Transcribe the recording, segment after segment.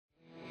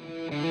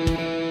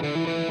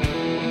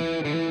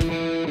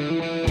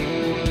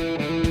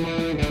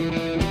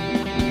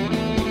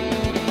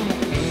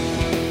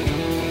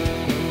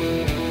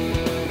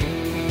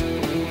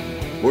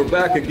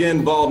back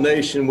again, Vol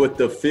Nation, with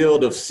the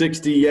Field of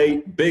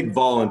 68 Big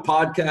Vol'n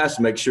podcast.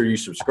 Make sure you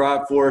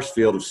subscribe for us,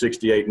 Field of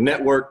 68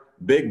 Network,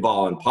 Big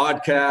Vol'n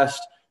podcast.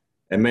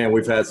 And, man,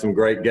 we've had some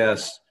great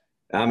guests.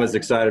 I'm as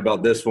excited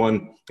about this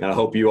one, and I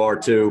hope you are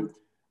too.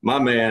 My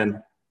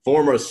man,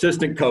 former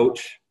assistant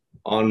coach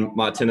on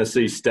my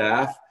Tennessee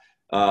staff,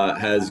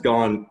 has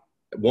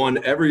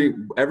won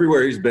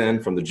everywhere he's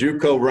been, from the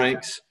JUCO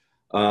ranks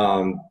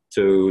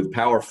to the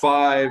Power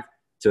 5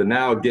 to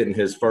now getting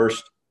his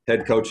first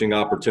head coaching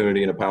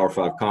opportunity in a Power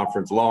 5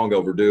 conference, long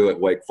overdue, at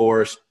Wake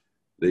Forest.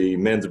 The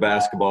men's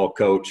basketball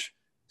coach,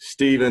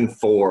 Steve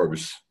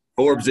Forbes.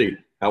 Forbesy,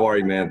 how are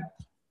you, man?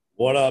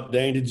 What up,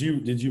 Dane? Did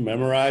you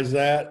memorize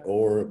that,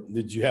 or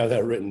did you have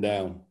that written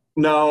down?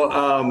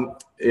 No,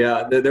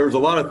 there was a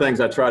lot of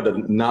things I tried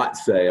to not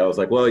say. I was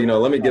like, well,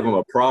 let me give them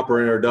a proper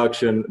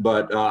introduction.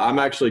 But I'm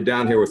actually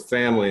down here with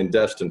family in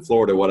Destin,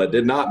 Florida. What I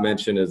did not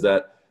mention is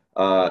that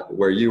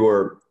where you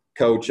were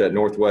coach at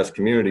Northwest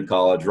Community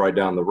College right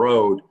down the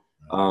road,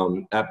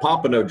 at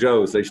Pompano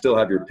Joe's, they still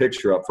have your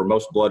picture up for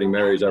most Bloody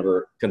Marys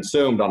ever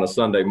consumed on a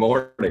Sunday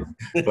morning.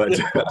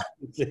 But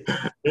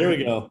here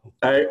we go.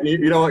 Hey,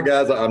 you know what,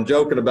 guys? I'm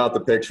joking about the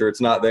picture. It's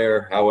not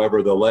there.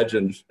 However, the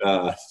legend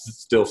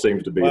still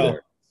seems to be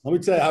there. Let me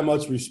tell you how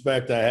much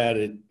respect I had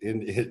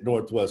in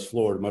Northwest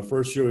Florida. My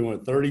first year, we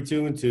went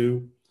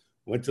 32-2,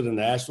 went to the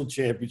national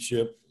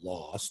championship,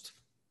 lost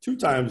 2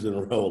 times in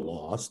a row,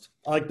 lost.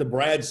 I like the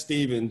Brad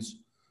Stevens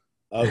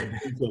of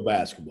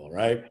basketball,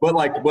 right? But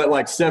like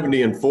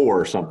 70-4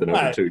 or something over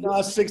right. 2 years.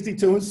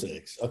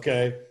 62-6.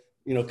 Okay,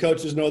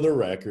 coaches know their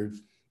record.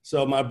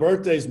 So my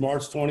birthday's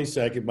March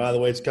 22nd. By the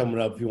way, it's coming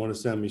up if you want to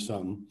send me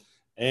something.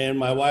 And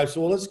my wife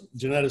said,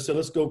 Janetta said,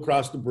 let's go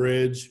across the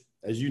bridge.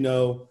 As you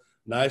know,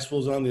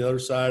 Niceville's on the other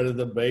side of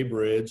the Bay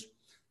Bridge.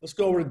 Let's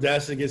go over to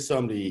Destin and get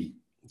something to eat.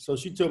 So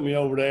she took me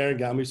over there and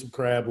got me some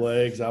crab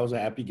legs. I was a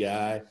happy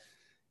guy.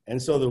 And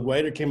so the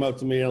waiter came up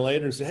to me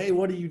later and said, hey,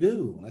 what do you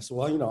do? And I said,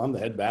 well, I'm the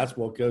head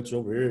basketball coach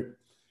over here at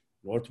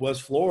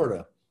Northwest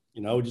Florida.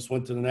 We just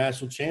went to the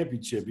national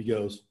championship. He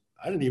goes,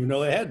 I didn't even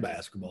know they had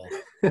basketball.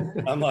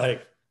 I'm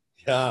like,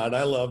 God,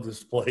 I love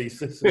this place.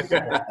 This is so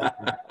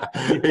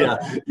awesome.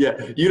 Yeah.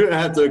 You didn't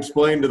have to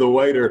explain to the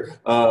waiter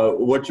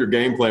what your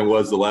game plan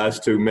was the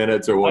last 2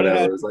 minutes or whatever. I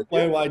didn't have to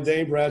explain why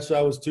Dane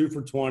Bradshaw was 2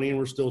 for 20 and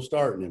we're still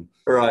starting him.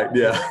 Right,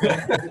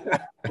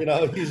 yeah.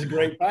 He's a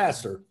great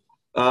passer.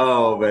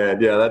 Oh, man,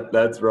 yeah,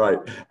 that's right.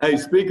 Hey,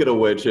 speaking of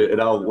which, and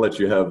I'll let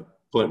you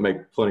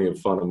make plenty of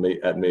fun of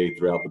me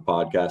throughout the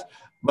podcast,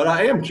 but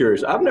I am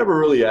curious. I've never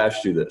really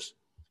asked you this.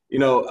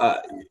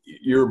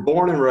 You're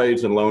born and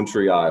raised in Lone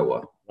Tree,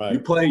 Iowa. Right.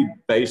 You played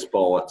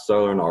baseball at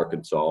Southern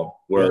Arkansas,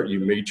 where you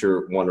meet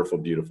your wonderful,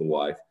 beautiful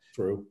wife.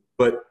 True.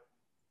 But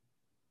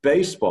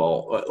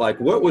baseball,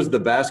 what was the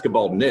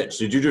basketball niche?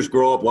 Did you just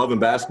grow up loving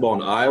basketball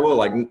in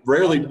Iowa?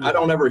 Rarely, I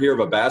don't ever hear of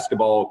a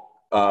basketball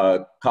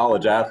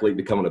college athlete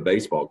becoming a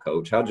baseball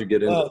coach. How'd you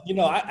get into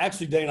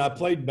it? Dane, I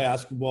played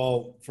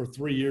basketball for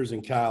 3 years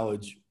in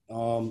college.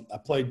 I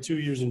played 2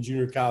 years in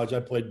junior college. I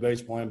played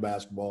baseball and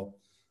basketball.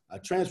 I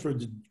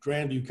transferred to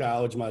Grandview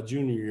College my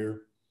junior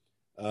year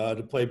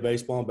to play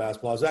baseball and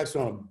basketball. I was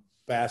actually on a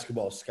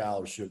basketball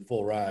scholarship,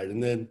 full ride.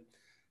 And then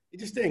it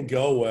just didn't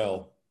go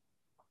well.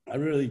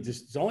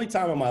 It's the only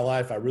time in my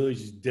life I really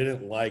just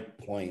didn't like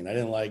playing. I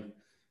didn't like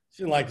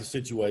the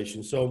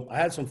situation. So I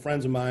had some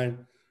friends of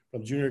mine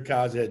from junior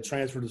college that had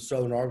transferred to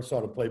Southern Arkansas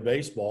to play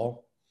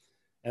baseball.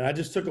 And I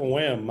just took a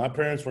whim. My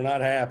parents were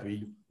not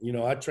happy.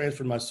 I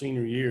transferred my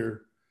senior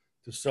year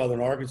to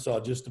Southern Arkansas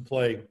just to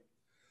play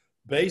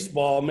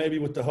baseball, maybe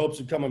with the hopes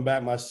of coming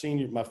back my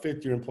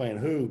 5th year and playing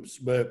hoops.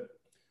 But,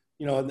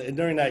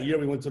 during that year,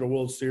 we went to the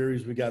World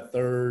Series. We got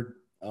third,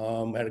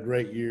 had a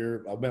great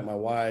year. I met my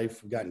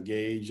wife. We got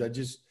engaged. I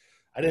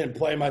didn't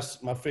play my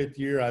 5th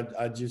year.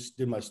 I just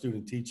did my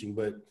student teaching.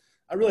 But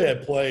I really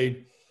had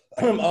played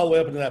all the way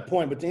up to that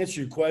point. But to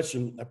answer your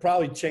question, I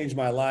probably changed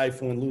my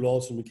life when Lute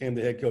Olson became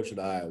the head coach at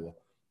Iowa,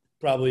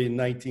 probably in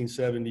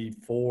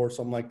 1974,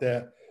 something like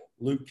that.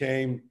 Lute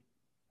came.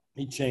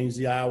 He changed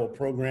the Iowa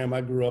program. I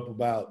grew up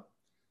about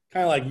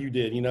kind of like you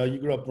did. You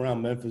grew up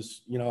around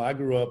Memphis. I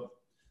grew up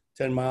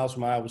 10 miles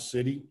from Iowa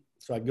City.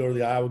 So I'd go to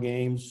the Iowa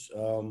games.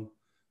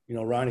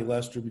 Ronnie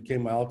Lester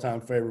became my all-time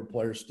favorite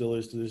player, still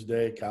is to this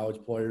day, college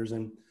players.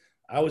 And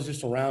I was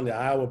just around the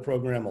Iowa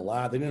program a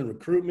lot. They didn't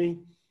recruit me,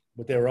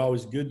 but they were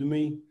always good to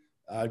me.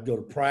 I'd go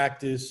to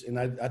practice. And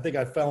I think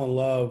I fell in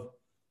love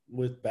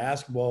with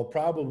basketball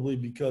probably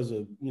because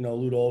of,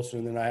 Lute Olson,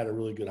 and then I had a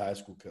really good high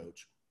school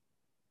coach.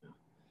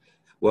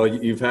 Well,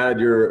 you've had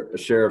your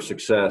share of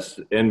success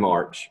in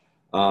March,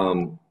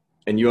 and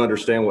you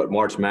understand what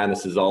March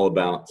Madness is all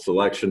about,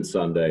 Selection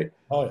Sunday.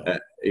 Oh,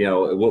 yeah.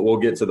 We'll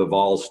get to the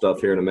Vols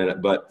stuff here in a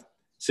minute. But,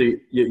 see,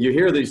 you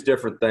hear these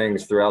different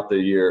things throughout the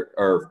year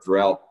or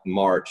throughout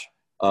March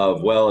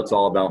of, well, it's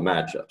all about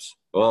matchups.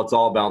 Well, it's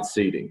all about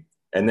seeding.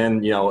 And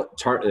then,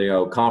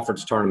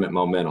 conference tournament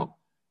momentum.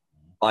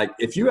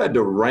 If you had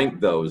to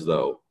rank those,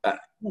 though,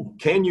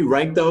 can you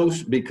rank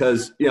those?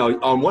 Because,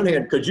 on one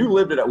hand, because you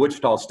lived at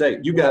Wichita State,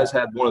 you guys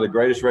had one of the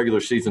greatest regular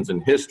seasons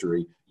in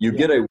history. You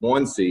get a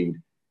 1 seed,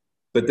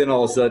 but then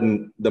all of a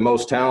sudden the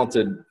most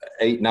talented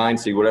 8, 9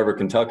 seed, whatever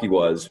Kentucky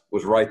was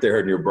right there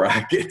in your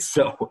bracket.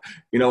 So,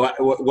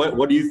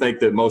 what do you think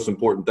the most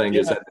important thing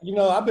is?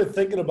 I've been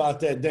thinking about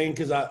that, Dane,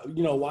 because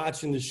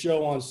watching the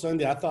show on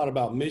Sunday, I thought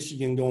about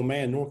Michigan going,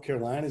 man, North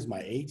Carolina is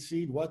my 8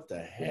 seed. What the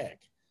heck?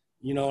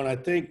 And I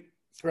think,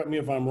 correct me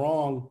if I'm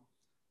wrong,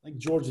 I think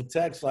Georgia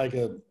Tech's like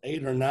a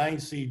 8 or 9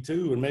 seed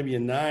too, and maybe a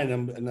 9.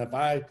 And if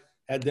I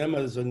had them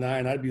as a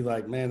 9, I'd be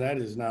like, man, that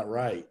is not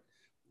right.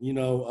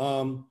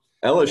 LSU,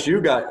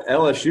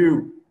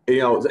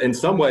 in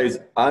some ways,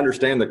 I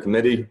understand the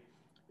committee.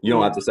 You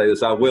don't have to say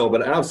this, I will,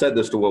 but I've said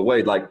this to Will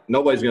Wade, like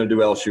nobody's going to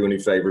do LSU any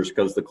favors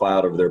because of the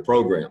cloud of their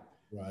program.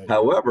 Right.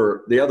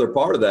 However, the other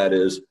part of that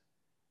is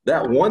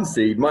that 1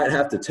 seed might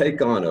have to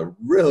take on a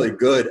really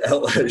good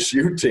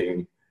LSU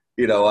team.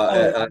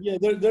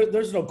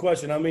 There's no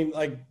question. I mean,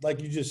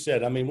 like you just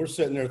said, I mean, we're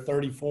sitting there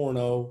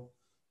 34-0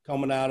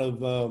 coming out of,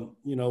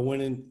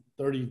 winning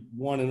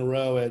 31 in a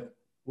row at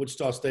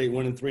Wichita State,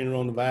 winning 3 in a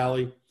row in the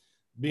Valley,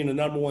 being the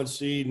number 1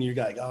 seed, and you're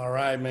like, all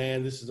right,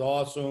 man, this is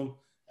awesome.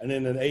 And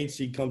then an 8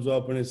 seed comes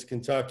up and it's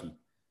Kentucky.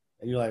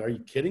 And you're like, are you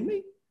kidding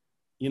me?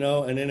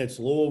 And then it's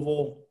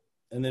Louisville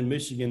and then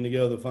Michigan to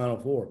go to the Final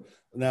Four.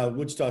 Now,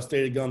 Wichita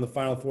State had gone to the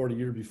Final Four the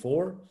year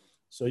before.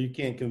 So you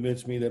can't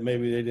convince me that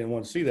maybe they didn't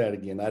want to see that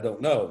again. I don't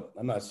know.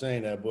 I'm not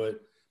saying that,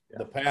 but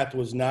the path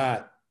was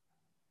not,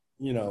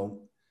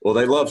 Well,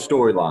 they love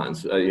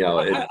storylines.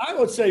 I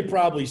would say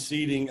probably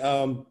seeding.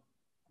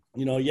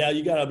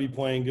 You got to be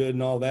playing good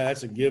and all that.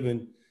 That's a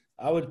given.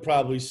 I would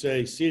probably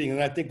say seeding,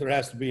 and I think there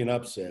has to be an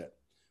upset.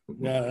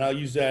 Now, and I'll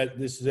use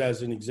this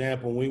as an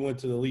example. When we went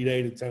to the Elite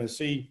Eight at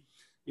Tennessee,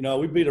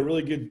 we beat a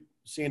really good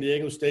San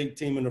Diego State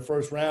team in the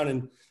first round,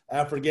 and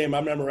after the game, I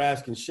remember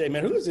asking Shea,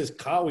 man, who is this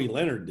Kawhi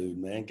Leonard dude,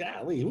 man?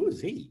 Golly, who is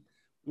he?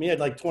 I mean, he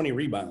had like 20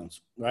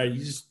 rebounds, right?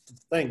 You just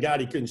thank God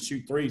he couldn't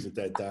shoot threes at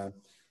that time,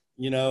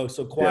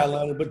 so Kawhi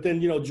Leonard. But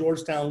then,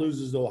 Georgetown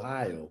loses to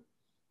Ohio,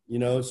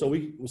 so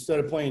we, instead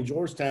of playing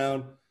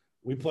Georgetown,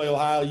 we play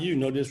Ohio U.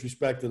 No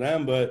disrespect to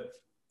them, but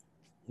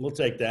we'll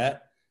take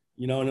that,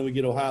 and then we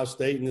get Ohio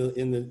State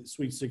in the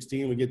Sweet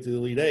 16. We get to the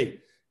Elite Eight.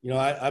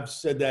 I've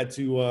said that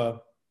to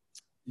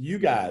you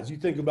guys. You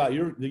think about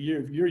your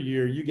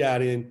year you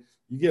got in,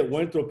 you get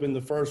Winthrop in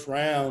the first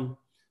round,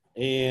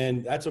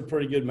 and that's a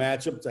pretty good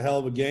matchup. It's a hell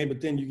of a game.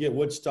 But then you get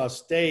Wichita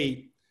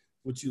State,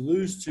 which you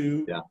lose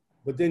to. Yeah.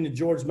 But then the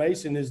George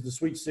Mason is the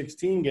Sweet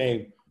 16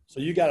 game. So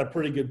you got a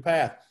pretty good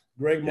path.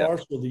 Greg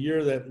Marshall, the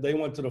year that they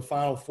went to the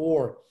Final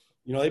Four,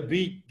 they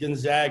beat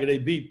Gonzaga, they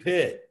beat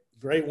Pitt,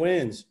 great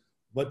wins.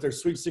 But their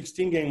Sweet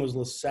 16 game was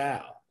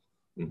LaSalle,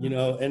 and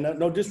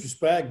no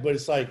disrespect, but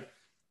it's like,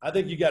 I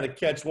think you got to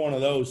catch one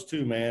of those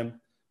too, man.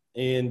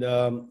 And,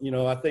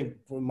 I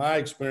think from my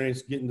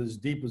experience getting as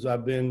deep as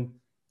I've been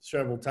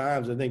several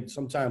times, I think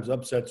sometimes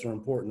upsets are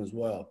important as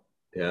well.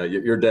 Yeah,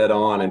 you're dead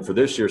on. And for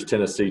this year's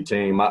Tennessee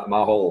team, my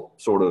whole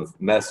sort of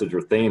message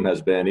or theme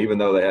has been, even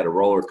though they had a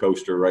roller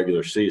coaster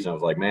regular season, I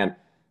was like, man,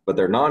 but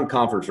their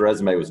non-conference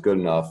resume was good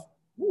enough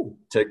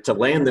to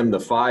land them the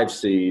 5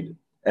 seed.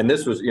 And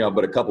this was,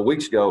 but a couple of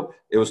weeks ago,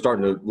 it was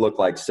starting to look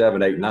like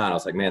 7, 8, 9. I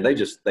was like, man,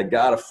 they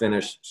got to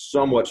finish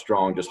somewhat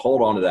strong. Just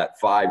hold on to that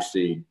 5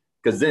 seed,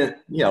 because then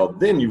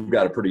you've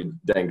got a pretty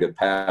dang good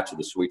path to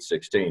the Sweet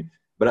 16.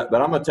 But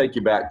I'm going to take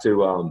you back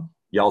to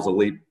y'all's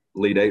Elite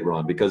 8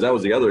 run, because that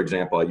was the other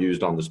example I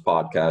used on this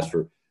podcast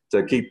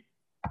to keep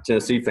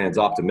Tennessee fans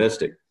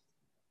optimistic.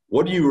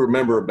 What do you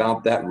remember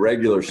about that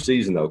regular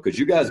season, though? Because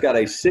you guys got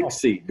a 6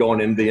 seed going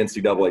into the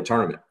NCAA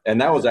tournament, and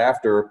that was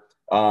after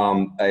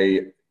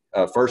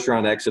a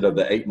first-round exit of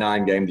the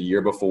 8-9 game the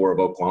year before of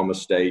Oklahoma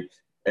State.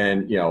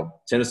 And,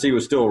 Tennessee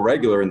was still a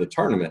regular in the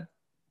tournament.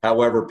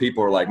 However,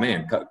 people are like,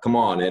 man, come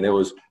on. And it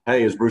was,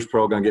 hey, is Bruce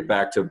Pearl going to get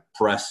back to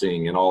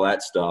pressing and all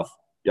that stuff?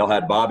 Y'all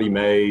had Bobby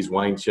Mays,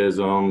 Wayne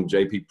Chisholm,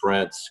 J.P.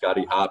 Prince,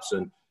 Scotty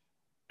Hobson,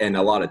 and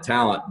a lot of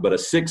talent. But a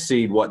 6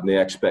 seed wasn't the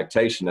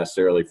expectation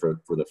necessarily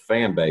for the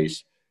fan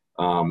base.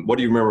 What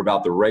do you remember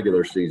about the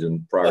regular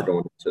season prior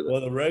going to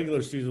Well, the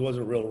regular season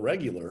wasn't real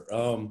regular.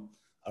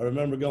 I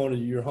remember going to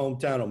your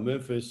hometown of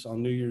Memphis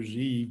on New Year's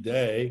Eve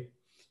day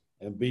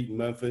and beating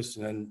Memphis.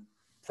 And then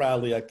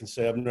proudly I can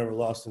say I've never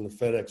lost in the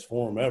FedEx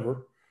Forum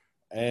ever.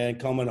 And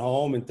coming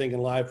home and thinking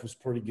life was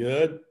pretty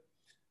good.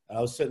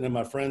 I was sitting in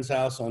my friend's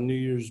house on New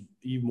Year's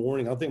Eve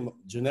morning. I think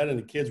Jeanette and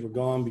the kids were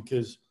gone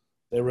because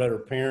they were at her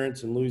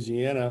parents in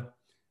Louisiana.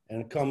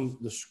 And it come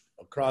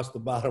across the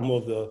bottom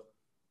of the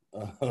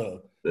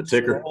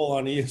ticker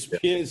on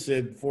ESPN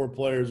said 4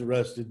 players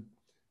arrested,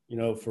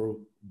 for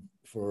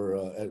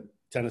at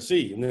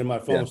Tennessee. And then my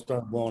phone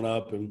started blowing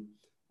up and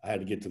I had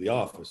to get to the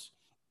office.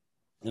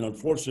 And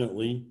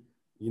unfortunately,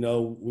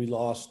 we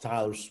lost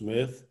Tyler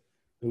Smith,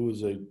 who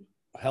was a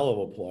hell of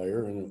a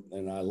player.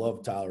 And I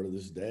love Tyler to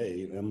this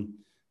day. And,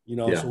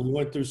 so we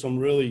went through some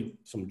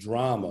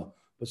drama,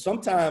 but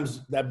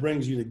sometimes that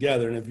brings you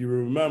together. And if you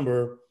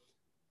remember,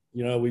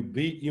 We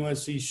beat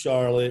UNC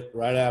Charlotte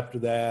right after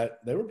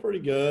that. They were pretty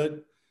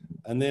good.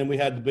 And then we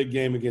had the big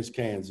game against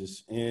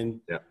Kansas.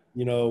 And,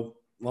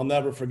 I'll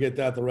never forget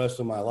that the rest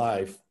of my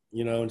life,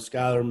 and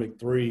Skylar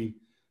McThree,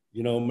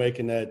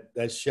 making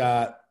that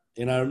shot.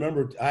 And I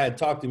remember I had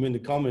talked him into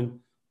coming,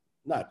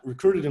 not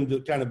recruited him to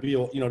kind of be,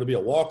 to be a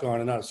walk-on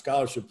and not a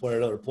scholarship player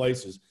at other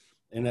places.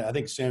 And I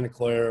think Santa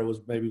Clara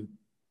was maybe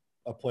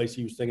a place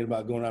he was thinking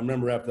about going. I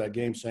remember after that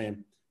game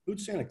saying,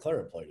 who'd Santa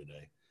Clara play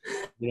today?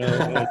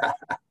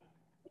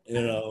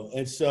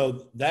 And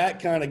so that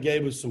kind of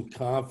gave us some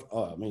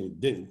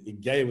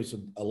it gave us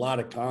a lot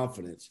of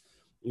confidence,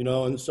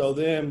 and so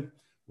then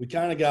we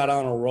kind of got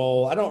on a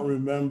roll. I don't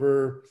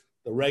remember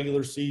the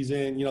regular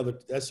season,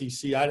 the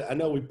SEC. I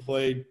know we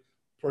played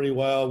pretty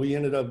well. We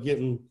ended up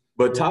getting –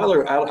 But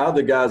Tyler, out of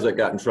the guys that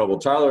got in trouble,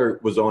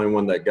 Tyler was the only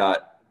one that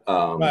got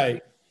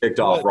kicked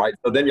off, right?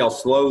 So then y'all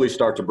slowly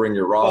start to bring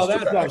your roster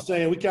that's back. What I'm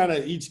saying.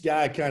 Each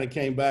guy kind of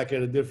came back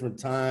at a different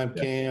time.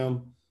 Yeah.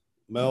 Cam,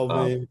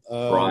 Melvin,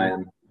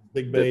 Brian.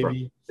 Big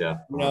Baby. Yeah.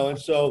 And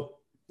so,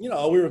 we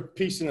were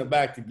piecing it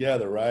back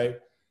together, right?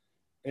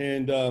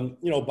 And,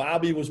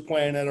 Bobby was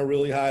playing at a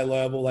really high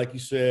level, like you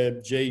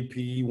said,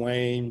 JP,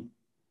 Wayne.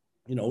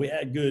 We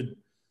had good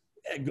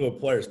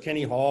players.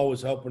 Kenny Hall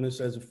was helping us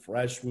as a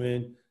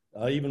freshman.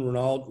 Even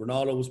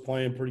Ronaldo was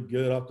playing pretty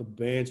good off the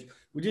bench.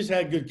 We just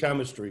had good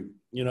chemistry,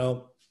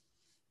 I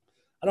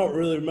don't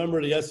really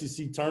remember the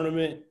SEC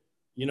tournament,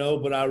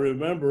 but I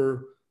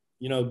remember –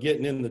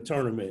 getting in the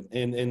tournament.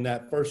 And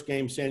that first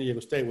game, San Diego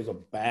State was a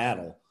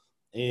battle.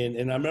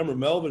 And I remember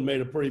Melvin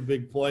made a pretty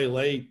big play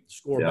late,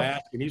 score a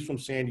basket. He's from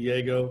San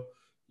Diego,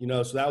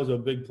 so that was a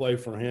big play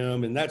for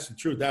him. And that's the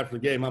truth. After the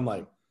game, I'm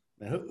like,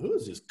 man, who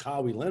is this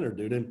Kawhi Leonard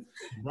dude? And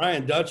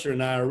Brian Dutcher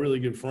and I are really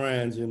good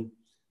friends. And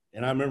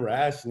I remember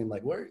asking him,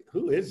 like,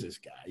 who is this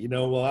guy?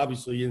 Well,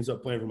 obviously he ends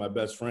up playing for my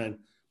best friend,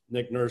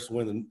 Nick Nurse,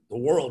 winning the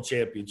world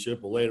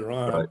championship. But later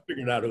on, I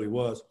figured out who he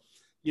was.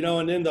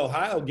 And then the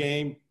Ohio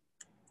game,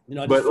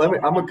 but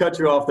I'm going to cut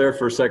you off there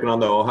for a second on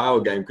the Ohio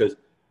game because,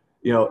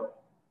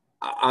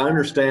 I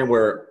understand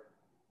where,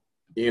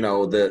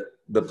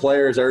 the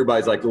players,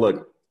 everybody's like,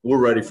 look, we're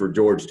ready for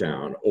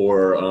Georgetown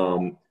or,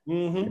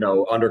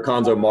 under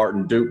Conzo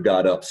Martin, Duke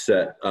got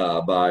upset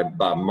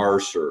by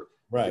Mercer.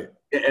 Right.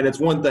 And it's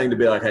one thing to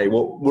be like, hey,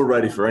 well, we're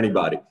ready for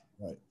anybody.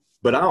 Right.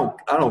 But I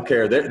don't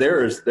care.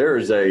 There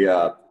is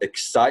a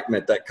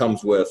excitement that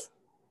comes with,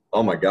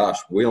 oh, my gosh,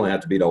 we only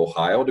have to beat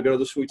Ohio to go to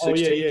the Sweet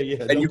 16. Oh,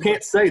 yeah. And you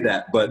can't say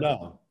that, but –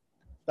 no.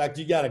 In fact,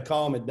 you got to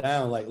calm it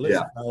down. Like,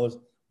 listen, fellas,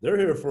 they're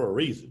here for a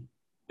reason.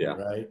 Yeah.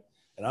 Right?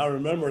 And I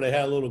remember they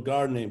had a little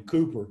guard named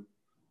Cooper.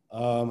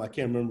 I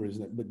can't remember his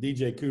name, but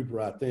DJ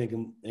Cooper, I think.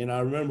 And I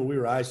remember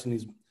we iced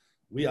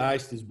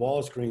his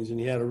ball screens, and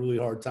he had a really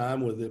hard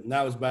time with it. And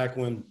that was back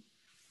when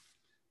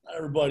not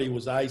everybody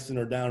was icing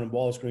or down in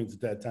ball screens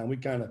at that time. We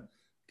kind of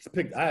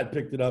 – I had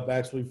picked it up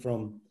actually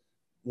from –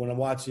 when I'm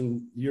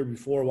watching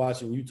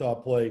Utah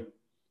play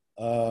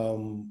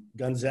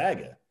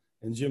Gonzaga,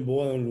 and Jim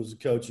Boylan was the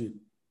coach at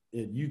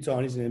Utah,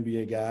 and he's an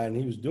NBA guy, and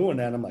he was doing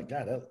that. And I'm like,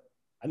 God,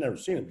 I've never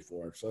seen it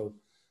before. So,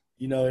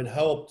 it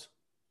helped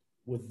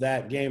with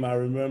that game, I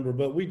remember.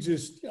 But we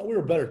just, we were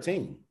a better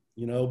team,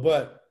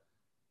 but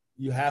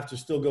you have to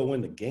still go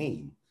win the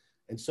game.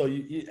 And so,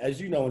 as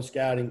you know in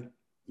scouting,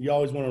 you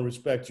always want to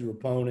respect your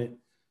opponent,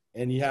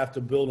 and you have to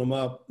build them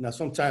up. Now,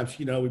 sometimes,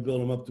 we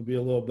build them up to be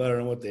a little better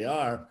than what they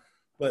are.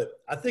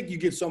 But I think you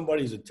get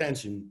somebody's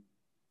attention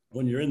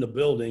when you're in the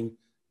building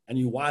and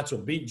you watch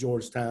them beat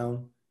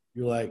Georgetown.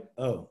 You're like,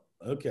 oh,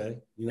 okay.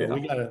 We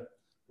gotta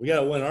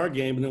win our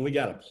game, and then we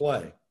gotta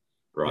play.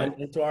 Right.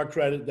 And to our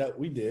credit, that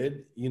we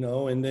did.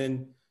 And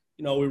then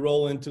we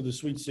roll into the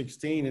Sweet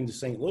 16 into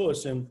St.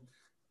 Louis, and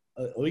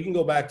we can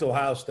go back to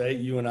Ohio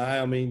State. You and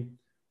I mean,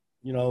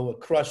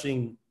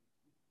 crushing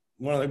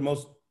one of the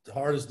most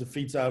hardest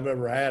defeats I've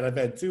ever had. I've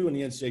had two in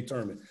the NCAA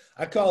tournament.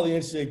 I call the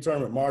NCAA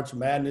tournament March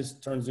Madness,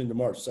 turns into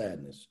March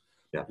Sadness.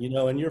 Yeah.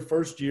 In your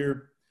first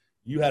year,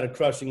 you had a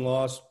crushing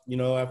loss,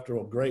 after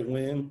a great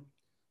win.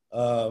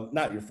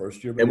 Not your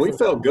first year. But and we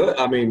felt good.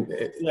 I mean,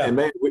 and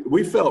man,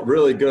 we felt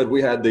really good.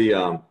 We had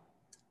the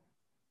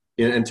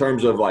in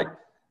terms of like,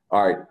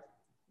 all right,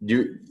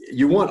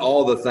 you want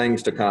all the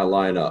things to kind of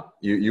line up.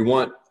 You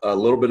want a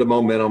little bit of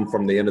momentum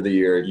from the end of the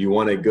year. You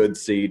want a good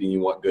seed, and you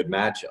want good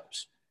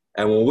matchups.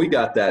 And when we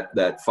got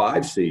that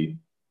 5 seed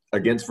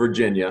against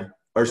Virginia,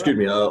 or excuse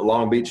me,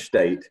 Long Beach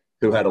State,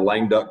 who had a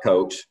lame duck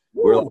coach,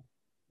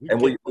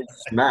 we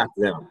smacked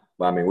them.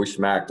 I mean, we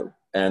smacked them.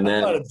 And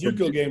then a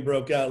JUCO game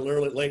broke out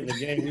late in the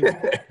game.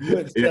 We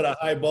went and set a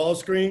high ball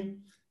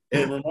screen,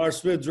 and Ramar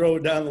Smith drove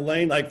it down the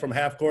lane like from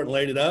half court and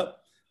laid it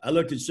up. I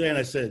looked at Shay and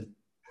I said,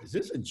 "Is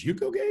this a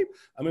JUCO game?"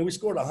 I mean, we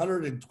scored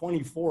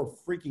 124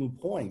 freaking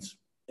points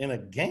in a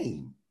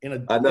game.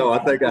 I know.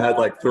 I think I had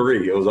like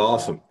 3. It was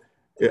awesome.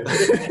 Yeah.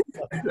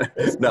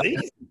 No,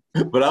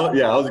 but I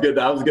was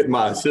getting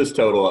my assist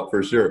total up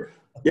for sure.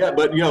 Yeah,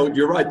 but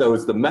you're right though.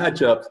 It's the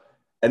matchups,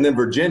 and then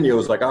Virginia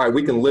was like, all right,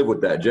 we can live with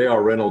that.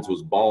 J.R. Reynolds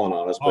was balling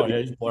on us, but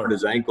he hurt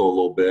his ankle a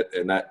little bit,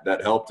 and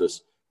that helped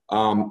us.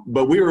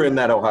 But we were in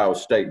that Ohio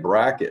State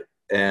bracket,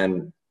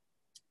 and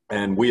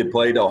we had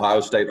played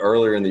Ohio State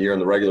earlier in the year in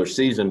the regular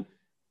season,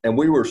 and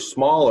we were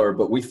smaller,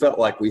 but we felt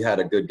like we had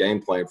a good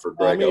game plan for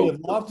Greg. I mean,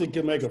 if Lofton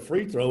can make a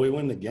free throw, we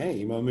win the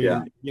game. I mean,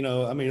 Yeah. you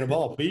know, I mean, of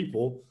all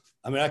people,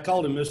 I mean, I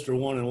called him Mr.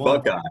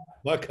 1-and-1.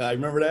 Buckeye.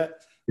 Remember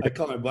that? I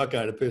called him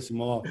Buckeye to piss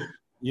him off,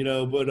 you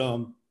know, but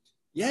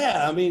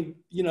yeah, I mean,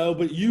 you know,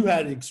 but you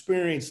had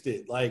experienced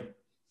it like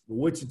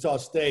Wichita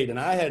State, and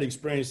I had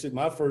experienced it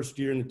my first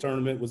year in the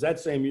tournament. Was that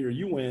same year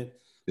you went?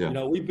 Yeah. You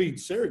know, we beat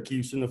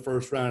Syracuse in the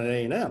first round at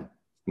A&M,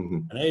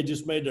 and they had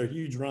just made their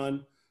huge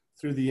run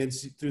through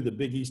the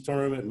Big East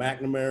tournament.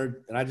 McNamara,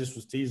 and I just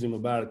was teasing him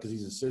about it because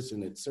he's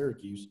assistant at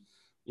Syracuse,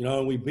 you know,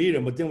 and we beat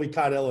him. But then we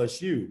caught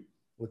LSU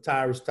with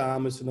Tyrus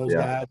Thomas and those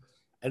guys,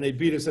 and they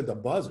beat us at the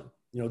buzzer.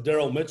 You know,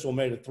 Daryl Mitchell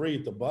made a 3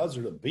 at the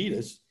buzzer to beat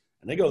us,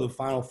 and they go to the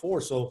Final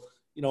Four. So,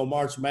 you know,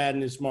 March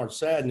Madness, March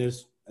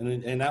Sadness,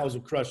 and that was a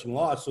crushing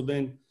loss. So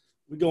then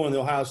we go in the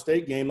Ohio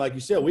State game. Like you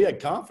said, we had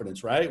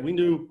confidence, right? We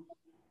knew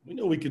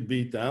we could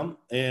beat them,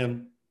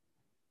 and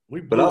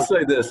we – But I'll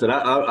say this, and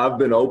I've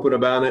been open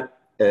about it,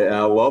 and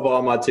I love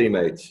all my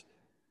teammates.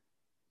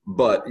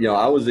 But, you know,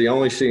 I was the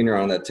only senior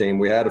on that team.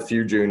 We had a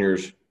few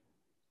juniors.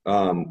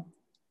 You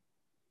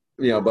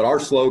know, but our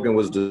slogan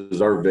was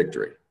deserve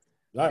victory,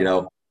 right. You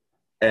know,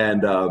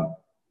 and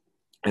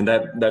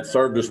that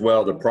served us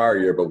well the prior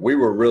year, but we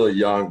were really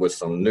young with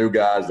some new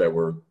guys that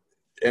were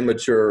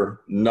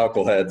immature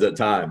knuckleheads at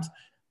times.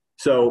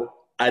 So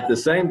at the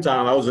same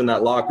time, I was in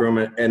that locker room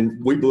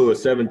and we blew a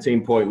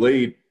 17-point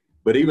lead,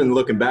 but even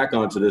looking back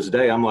on it to this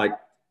day, I'm like,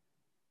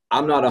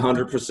 I'm not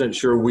 100%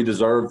 sure we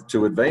deserve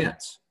to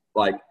advance.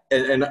 Like,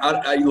 and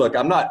I look,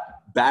 I'm not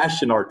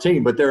bashing our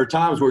team, but there are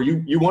times where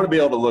you want to be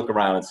able to look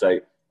around and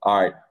say, all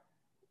right,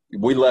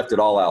 we left it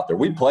all out there.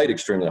 We played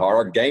extremely hard.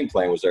 Our game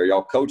plan was there.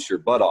 Y'all coached your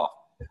butt off.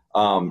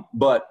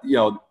 But, you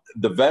know,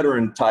 the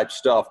veteran type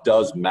stuff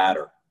does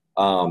matter.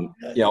 You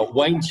know,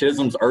 Wayne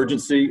Chisholm's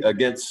urgency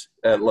against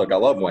look, I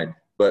love Wayne,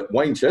 but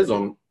Wayne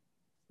Chisholm,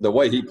 the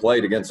way he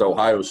played against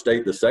Ohio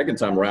State the second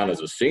time around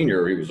as a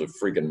senior, he was a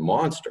freaking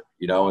monster,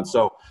 you know. And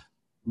so,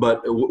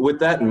 but with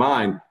that in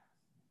mind,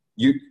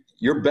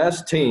 your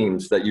best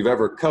teams that you've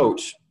ever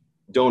coached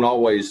don't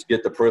always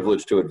get the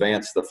privilege to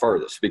advance the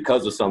furthest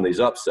because of some of these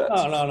upsets.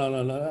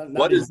 No.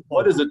 What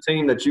is a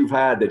team that you've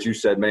had that you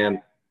said, man,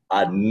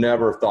 I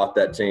never thought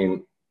that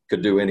team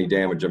could do any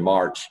damage in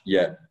March,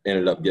 yet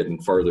ended up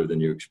getting further than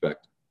you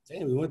expected?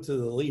 Damn, we went to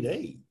the Elite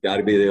Eight. Got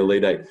to be the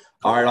Elite Eight.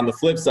 All right, on the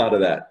flip side of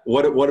that,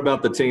 what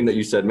about the team that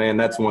you said, man,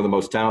 that's one of the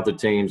most talented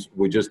teams,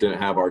 we just didn't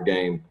have our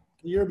game?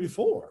 The year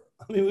before.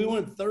 I mean, we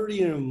went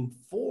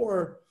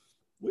 30-4.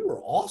 We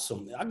were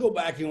awesome. I go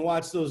back and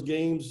watch those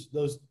games,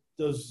 those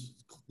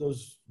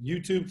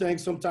YouTube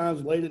things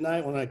sometimes late at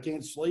night when I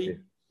can't sleep,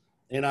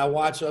 and I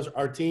watch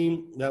our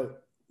team that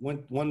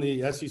won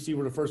the SEC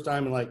for the first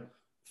time in like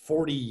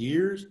 40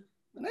 years,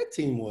 and that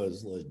team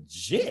was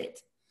legit.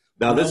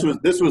 Now this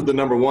was the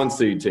number 1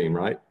 seed team,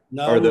 right?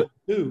 No, or the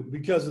 2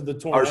 because of the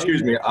tornado. Or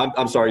excuse me,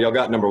 I'm sorry, y'all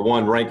got number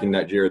 1 ranking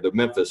that year, the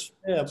Memphis.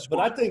 Yeah, but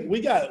I think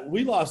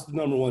we lost the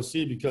number 1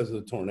 seed because of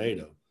the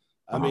tornado.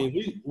 I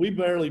mean, we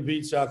barely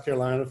beat South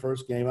Carolina the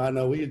first game. I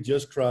know we had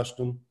just crushed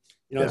them.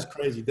 You know, It's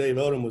crazy. Dave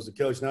Odom was the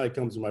coach. Now he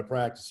comes to my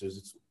practices.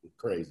 It's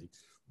crazy.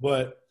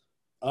 But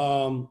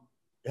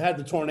had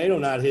the tornado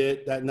not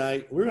hit that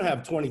night, we're going to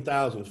have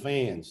 20,000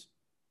 fans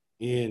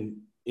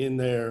in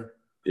there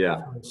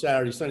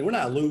Saturday, Sunday. We're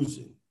not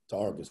losing to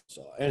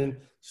Arkansas. And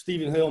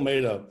Stephen Hill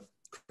made a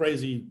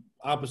crazy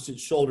opposite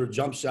shoulder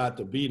jump shot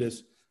to beat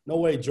us. No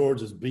way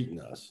Georgia's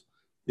beating us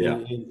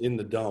in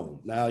the Dome.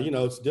 Now, you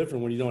know, it's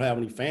different when you don't have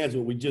any fans,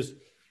 but we just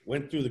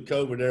went through the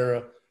COVID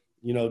era,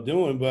 you know,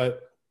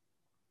 but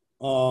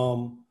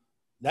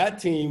that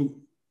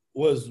team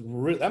was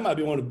that might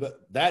be one of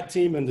that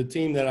team and the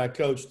team that I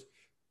coached,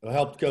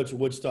 helped coach at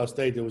Wichita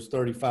State that was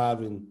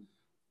 35-0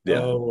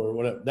 or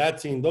whatever. That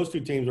team, those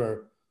 2 teams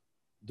are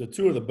the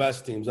 2 of the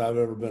best teams I've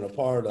ever been a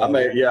part of. I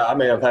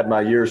may have had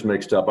my years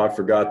mixed up. I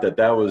forgot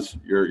that was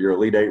your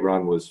Elite Eight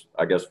run was,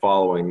 I guess,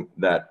 following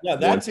that. Yeah,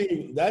 that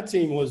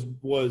team was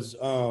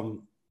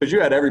because you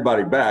had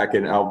everybody back,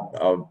 and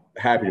I'm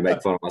happy to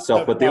make fun of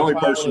myself. But the only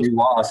person you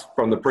lost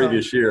from the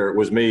previous year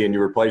was me, and you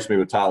replaced me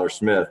with Tyler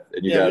Smith.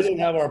 And you guys, we didn't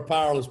have our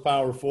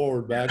power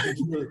forward back.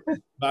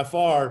 By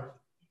far,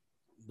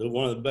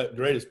 one of the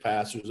greatest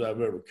passers I've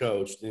ever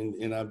coached,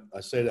 and I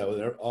say that with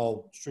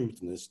all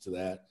truthness to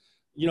that.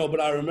 You know,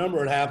 but I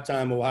remember at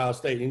halftime Ohio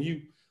State,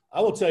 and I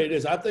will tell you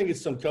this, I think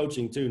it's some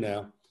coaching too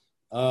now.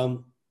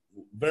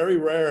 Very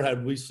rare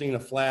have we seen a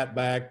flat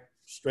back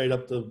straight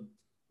up the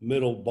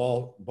middle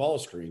ball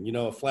screen, you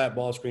know, a flat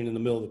ball screen in the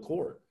middle of the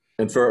court.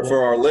 And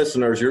for our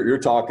listeners, you're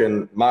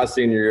talking my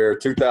senior year,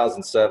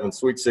 2007,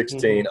 Sweet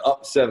 16,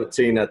 up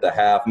 17 at the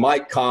half.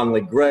 Mike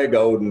Conley, Greg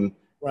Oden,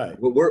 right?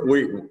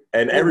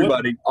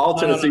 Everybody, all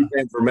Tennessee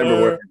fans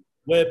remember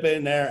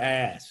whipping their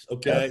ass,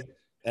 okay? Yes.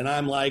 And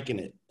I'm liking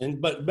it.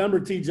 But remember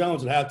T.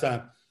 Jones at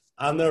halftime?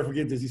 I'll never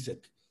forget this. He said,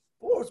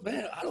 "Forbes,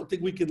 man, I don't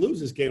think we could lose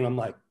this game." And I'm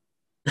like,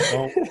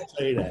 "Don't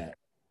say that,"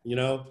 you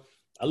know.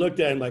 I looked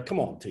at him like, come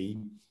on, T.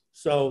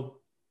 So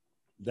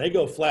they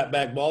go flat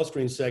back ball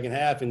screen second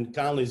half, and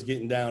Conley's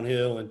getting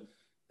downhill, and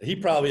he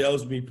probably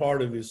owes me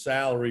part of his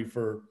salary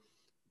for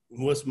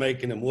what's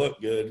making him look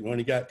good when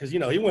he got – because,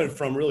 he went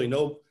from really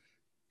no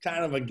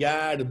kind of a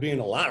guy to being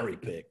a lottery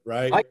pick,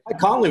 right?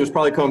 Conley was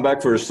probably coming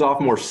back for his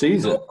sophomore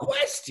season. No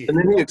question. And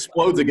then he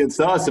explodes against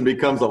us and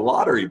becomes a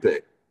lottery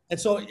pick. And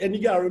so, and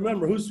you got to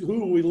remember,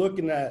 who are we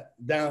looking at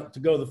down to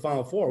go to the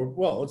Final Four?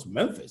 Well, it's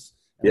Memphis.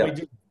 And we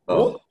just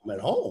them at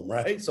home,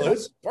 right? So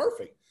it's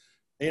perfect,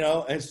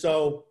 And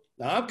so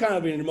now I'm kind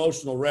of an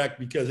emotional wreck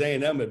because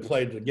A&M had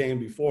played the game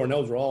before, and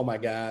those were all my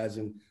guys,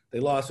 and they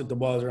lost at the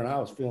buzzer, and I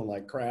was feeling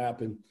like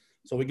crap. And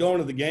so we go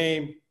into the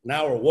game.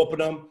 Now we're whooping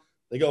them.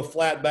 They go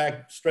flat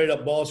back, straight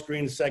up ball screen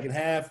in the second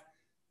half.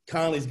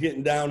 Conley's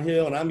getting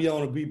downhill, and I'm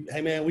yelling at B,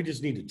 hey, man, we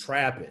just need to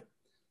trap it.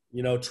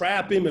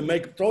 Trap him and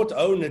throw it to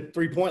Odin at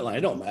three-point line.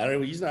 It don't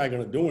matter. He's not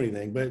going to do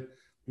anything, but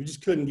we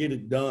just couldn't get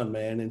it done,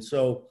 man. And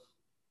so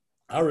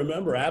I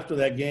remember after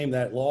that game,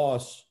 that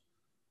loss,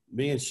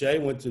 me and Shay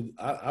went to –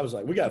 I was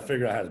like, we got to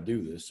figure out how to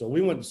do this. So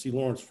we went to see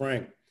Lawrence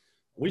Frank.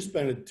 We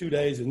spent 2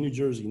 days at New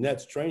Jersey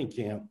Nets training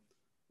camp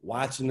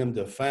watching them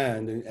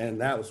defend, and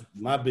that was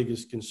my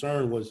biggest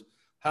concern was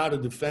how to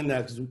defend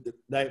that because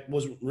that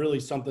wasn't really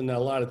something that a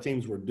lot of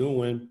teams were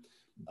doing.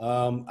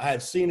 I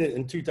had seen it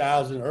in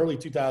early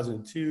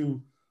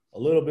 2002, a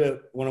little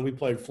bit when we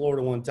played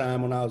Florida one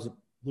time when I was at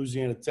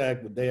Louisiana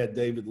Tech, but they had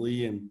David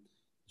Lee and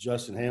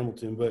Justin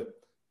Hamilton, but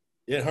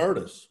it hurt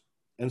us.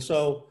 And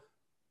so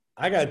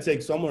I got to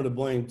take someone to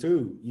blame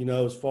too,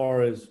 as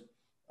far as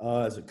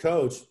a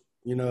coach,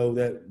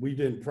 that we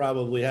didn't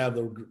probably have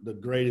the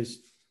greatest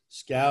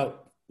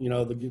scout,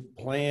 the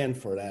plan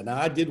for that. Now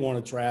I did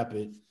want to trap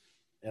it,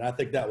 and I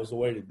think that was the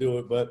way to do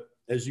it, but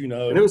as you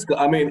know. And it was,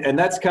 and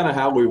that's kind of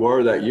how we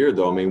were that year,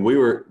 though. I mean, we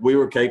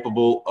were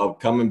capable of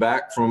coming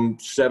back from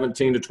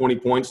 17 to 20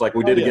 points like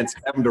we did against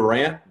Kevin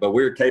Durant, but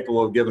we were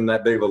capable of giving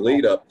that big of a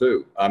lead up,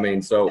 too.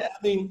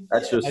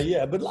 That's just.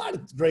 Yeah, but a lot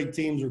of great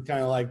teams were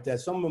kind of like that.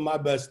 Some of my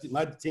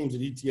teams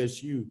at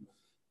ETSU,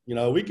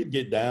 we could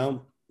get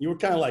down. You were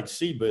kind of like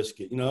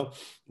Seabiscuit,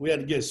 We had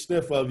to get a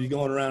sniff of you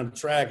going around the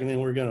track, and then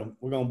we're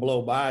gonna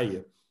blow by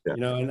you,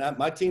 And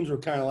my teams were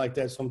kind of like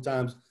that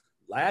sometimes.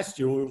 Last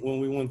year when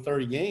we won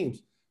 30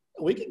 games,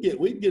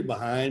 we'd get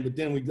behind, but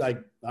then we'd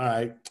like, all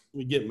right,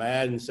 we'd get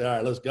mad and say, all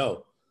right, let's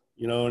go,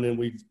 and then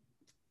we'd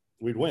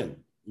win,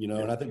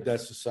 and I think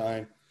that's a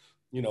sign,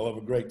 of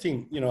a great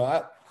team.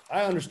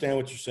 I understand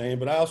what you're saying,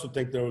 but I also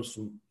think there was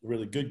some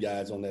really good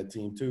guys on that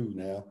team too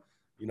now,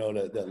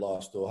 that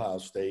lost to Ohio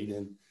State.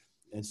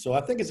 And so I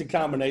think it's a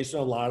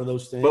combination of a lot of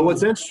those things. But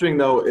what's interesting,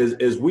 though,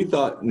 is we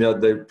thought,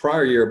 the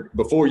prior year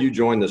before you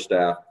joined the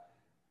staff,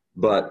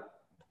 but –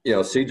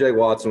 C.J.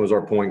 Watson was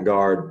our point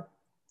guard.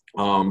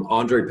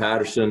 Andre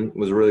Patterson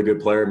was a really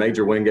good player.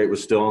 Major Wingate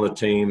was still on the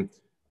team.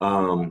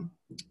 I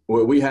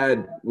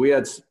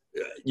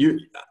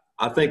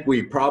think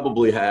we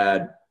probably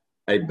had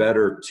a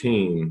better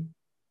team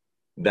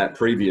that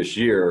previous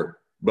year,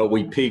 but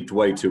we peaked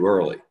way too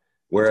early.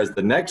 Whereas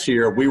the next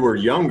year we were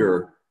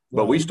younger,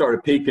 but we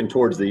started peaking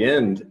towards the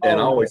end.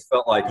 And I always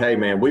felt like, hey,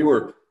 man, we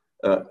were,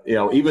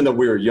 even though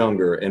we were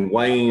younger, and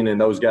Wayne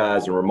and those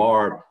guys and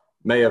Ramar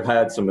may have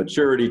had some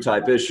maturity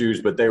type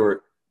issues, but they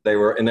were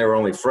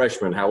only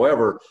freshmen.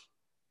 However,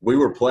 we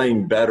were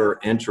playing better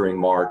entering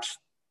March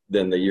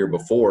than the year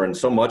before. And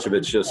so much of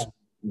it's just,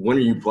 when are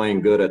you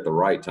playing good at the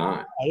right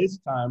time? It's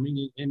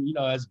timing. And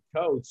as a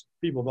coach,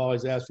 people have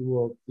always asked me,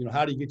 well,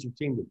 how do you get your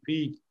team to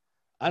peak?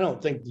 I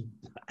don't think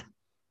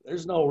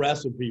there's no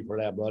recipe for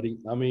that, buddy.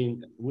 I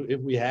mean,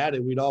 if we had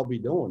it, we'd all be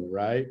doing it,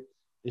 right?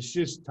 It's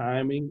just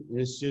timing.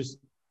 It's just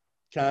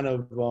kind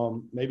of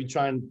maybe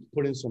trying to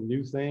put in some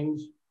new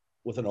things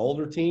with an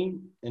older team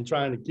and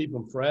trying to keep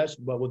them fresh.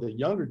 But with a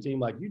younger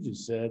team, like you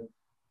just said,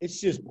 it's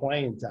just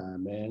playing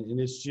time, man. And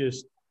it's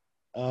just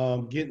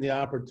getting the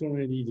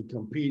opportunity to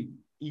compete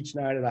each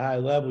night at a high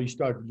level. You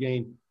start to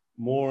gain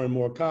more and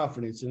more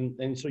confidence.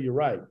 And so you're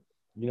right.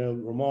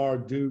 Ramar,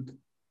 Duke,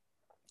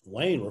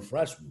 Wayne were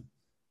freshmen,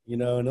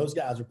 and those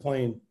guys are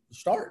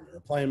starting or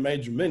playing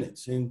major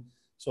minutes. And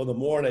so the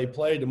more they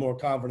played, the more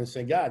confidence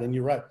they got. And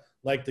you're right.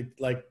 Like the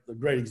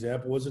great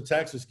example was the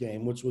Texas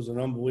game, which was an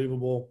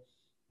unbelievable –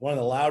 one of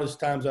the loudest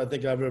times I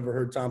think I've ever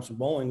heard Thompson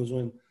bowling was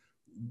when,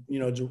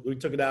 we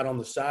took it out on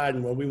the side,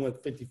 and when we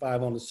went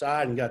 55 on the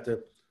side and got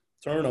the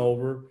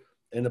turnover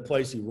and the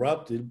place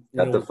erupted.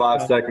 At the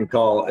 5-second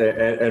call.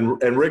 And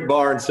Rick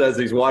Barnes says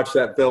he's watched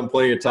that film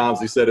plenty of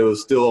times. He said it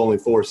was still only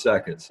 4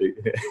 seconds.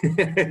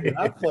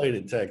 I've played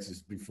in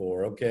Texas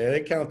before. Okay. They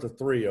count to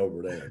 3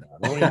 over there.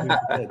 Now. Don't even get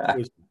that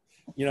twisted.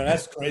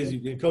 That's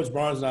crazy. And Coach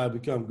Barnes and I have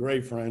become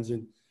great friends.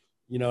 And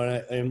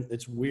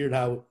it's weird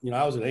how,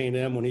 I was at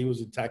A&M when he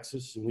was at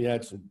Texas, and we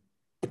had some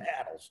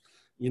battles,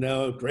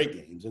 great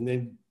games. And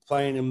then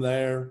playing him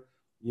there,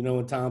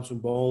 in Thompson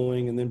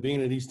bowling, and then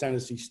being at East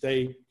Tennessee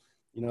State,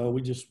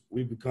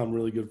 we've become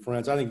really good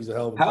friends. I think he's a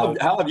hell of a coach.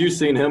 How have you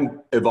seen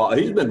him evolve?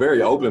 He's been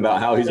very open about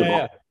how he's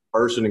evolved as a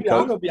person and coach.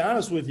 I'm going to be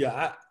honest with you.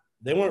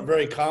 They weren't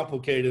very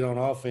complicated on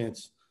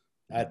offense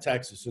at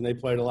Texas, and they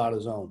played a lot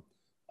of zone.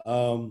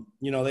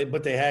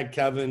 But they had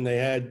Kevin, they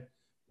had,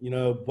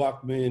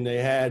 Buckman, they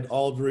had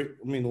Aldridge,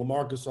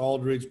 LaMarcus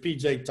Aldridge,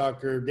 P.J.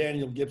 Tucker,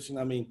 Daniel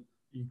Gibson.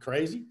 You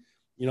crazy?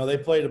 They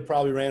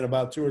probably ran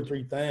about 2 or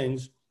 3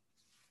 things.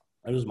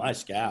 It was my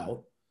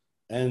scout,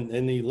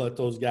 and he let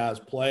those guys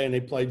play, and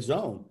they played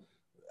zone.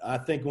 I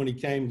think when he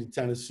came to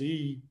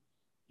Tennessee,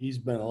 he's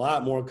been a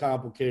lot more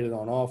complicated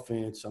on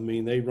offense.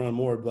 They run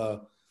more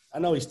of I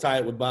know he's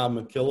tight with Bob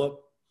McKillop.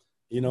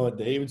 At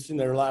Davidson,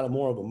 they're a lot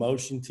more of a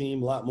motion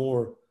team, a lot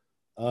more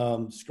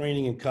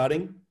screening and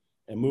cutting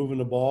and moving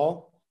the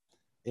ball.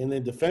 And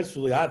then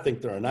defensively, I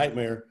think they're a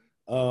nightmare.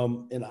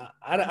 And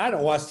I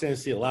don't watch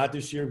Tennessee a lot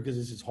this year because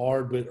this is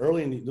hard. But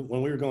early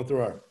when we were going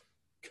through our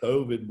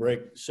COVID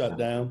break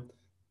shutdown,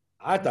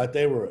 I thought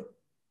they were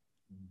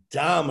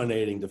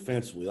dominating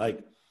defensively.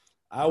 Like,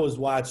 I was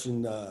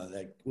watching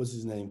what's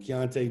his name?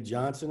 Keontae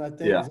Johnson, I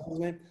think. Yeah. Is that his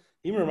name?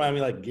 He reminded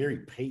me like Gary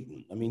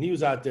Payton. He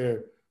was out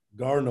there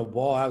guarding the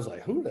ball. I was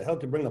like, who the hell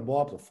can bring the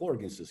ball up the floor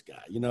against this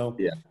guy?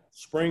 Yeah.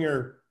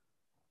 Springer,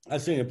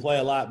 I've seen him play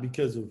a lot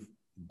because of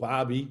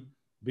Bobby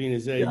being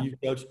his AAU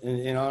coach.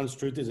 And honest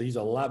truth is he's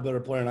a lot better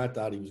player than I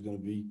thought he was going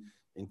to be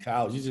in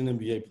college. He's an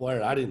NBA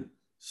player. I didn't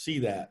see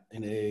that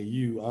in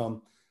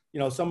AAU.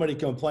 Somebody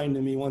complained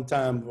to me one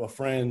time, a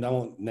friend, I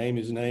won't name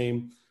his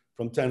name,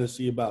 from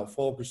Tennessee about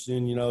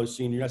Fulkerson,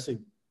 senior. I said,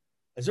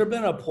 has there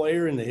been a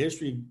player in the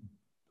history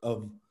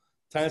of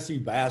Tennessee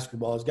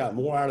basketball that's got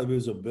more out of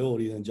his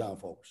ability than John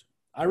Fulkerson?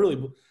 I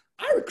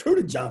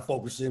recruited John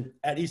Fulkerson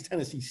at East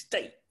Tennessee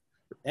State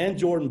and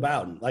Jordan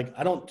Bowden. Like,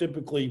 I don't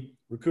typically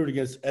recruit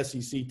against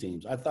SEC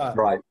teams. I thought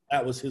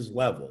that was his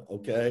level,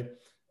 okay?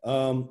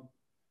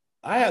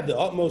 I have the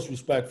utmost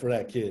respect for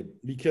that kid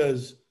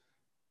because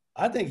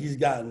I think he's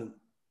gotten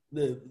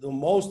the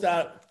most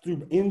out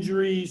through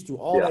injuries, through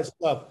all that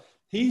stuff.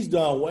 He's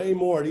done way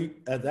more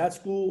at that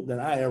school than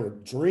I ever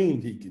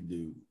dreamed he could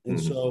do.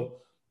 And so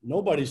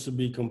nobody should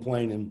be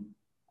complaining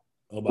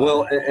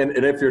about that. And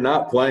if you're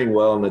not playing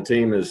well and the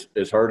team is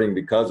hurting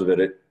because of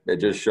it, it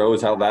just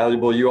shows how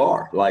valuable you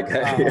are. Like,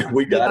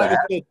 we got to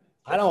have.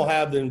 I don't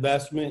have the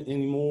investment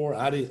anymore.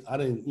 I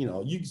didn't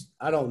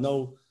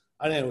know.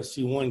 I didn't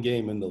see one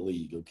game in the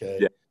league, okay?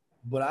 Yeah.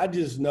 But I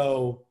just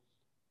know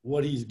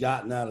what he's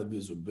gotten out of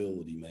his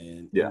ability,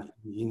 man. Yeah.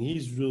 And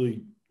he's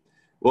really –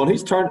 well,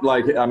 he's turned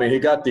he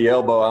got the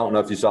elbow. I don't know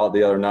if you saw it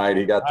the other night.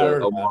 He got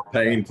the Omar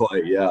Payne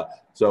play. Yeah.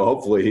 So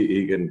hopefully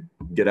he can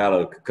get out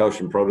of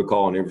concussion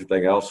protocol and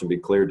everything else and be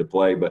cleared to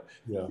play. But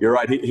you're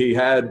right. He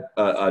had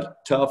a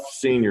tough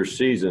senior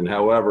season.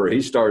 However,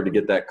 he started to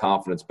get that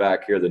confidence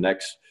back here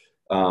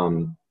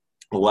the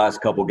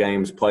last couple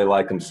games, play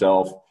like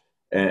himself.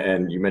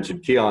 And you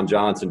mentioned Keon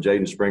Johnson,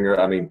 Jaden Springer.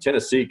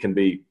 Tennessee can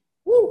be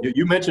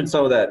you mentioned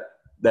some of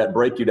that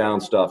break you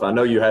down stuff. I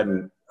know you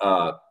hadn't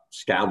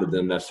scouted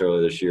them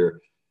necessarily this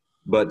year.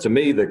 But to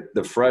me,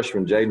 the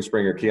freshmen, Jaden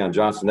Springer, Keon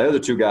Johnson, they're the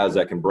 2 guys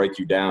that can break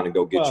you down and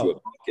go get you a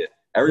bucket.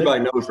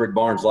 Everybody knows Rick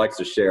Barnes likes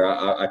to share.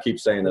 I keep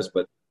saying this,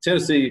 but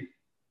Tennessee,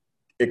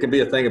 it can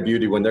be a thing of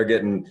beauty when they're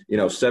getting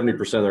 70%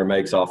 of their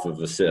makes off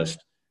of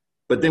assist.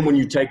 But then when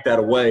you take that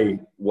away,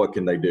 what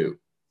can they do?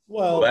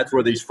 Well, that's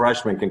where these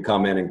freshmen can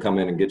come in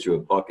and get you a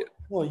bucket.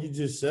 Well, you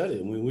just said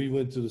it. When we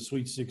went to the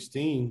Sweet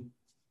 16,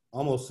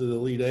 almost to the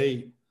Elite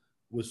 8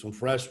 with some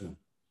freshmen.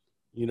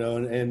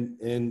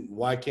 And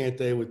why can't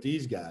they with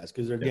these guys?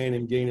 Because they're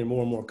gaining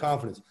more and more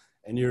confidence.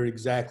 And you're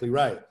exactly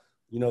right.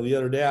 The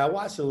other day I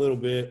watched a little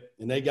bit,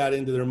 and they got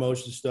into their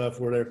motion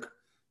stuff where they're,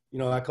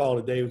 I call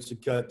it a Davidson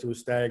cut to a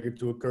stagger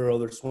to a curl.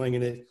 They're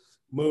swinging it,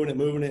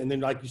 moving it. And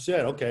then, like you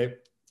said, okay,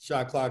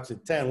 shot clock's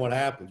at 10. What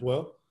happens?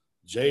 Well,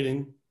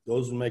 Jaden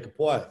goes and make a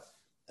play.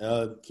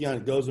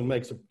 Keon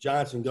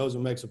Johnson goes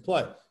and makes a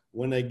play.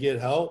 When they get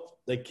help,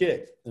 they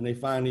kick, and they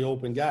find the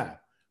open guy,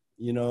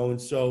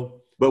 and so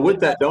 – but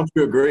with that, don't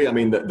you agree?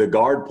 The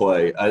guard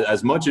play,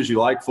 as much as you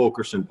like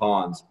Fulkerson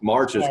Pons,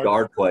 March's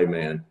guard play,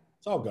 man.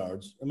 It's all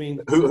guards.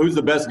 Who's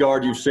the best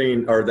guard you've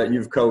seen or that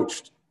you've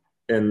coached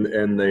in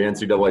the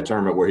NCAA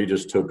tournament where he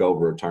just took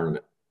over a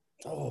tournament?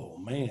 Oh,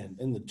 man.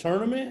 In the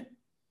tournament?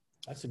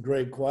 That's a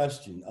great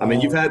question.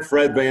 You've had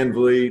Fred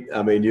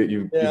VanVleet.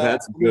 You've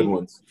had some good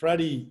ones.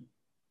 Freddie,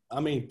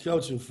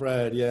 coaching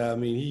Fred,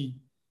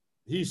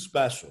 he's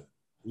special,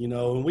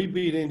 and we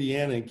beat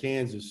Indiana and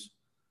Kansas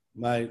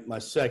my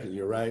second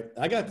year, right?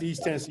 I got the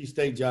East Tennessee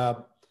State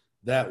job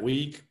that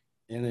week,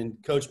 and then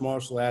Coach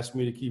Marshall asked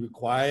me to keep it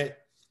quiet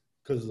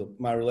because of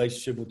my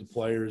relationship with the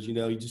players. He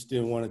just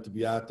didn't want it to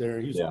be out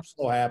there. He was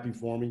so happy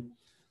for me.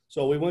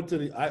 So we went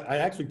to I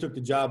actually took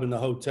the job in the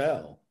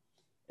hotel,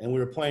 and we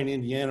were playing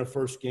Indiana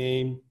first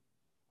game,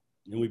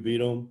 and we beat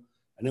them.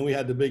 And then we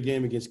had the big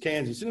game against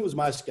Kansas, and it was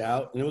my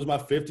scout, and it was my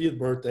 50th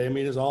birthday.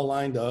 It was all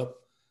lined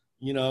up,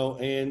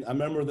 and I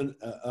remember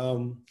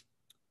the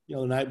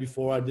night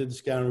before I did the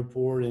scouting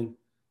report, and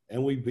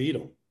we beat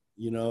them,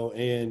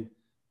 and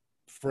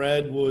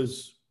Fred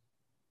was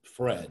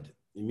Fred.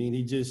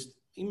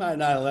 He might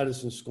not have led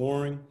us in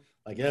scoring.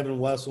 Like Evan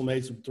Wessel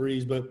made some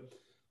threes, but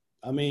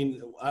I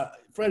mean,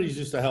 Freddie's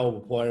just a hell of a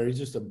player. He's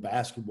just a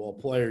basketball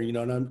player, you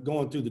know. And I'm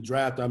going through the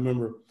draft. I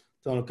remember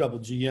telling a couple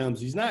of GMs,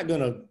 he's not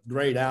going to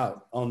grade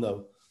out on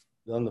the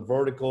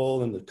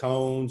vertical and the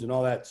cones and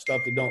all that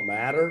stuff that don't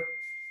matter,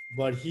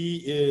 but he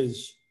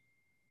is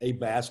a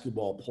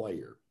basketball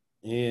player.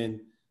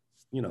 And,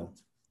 you know,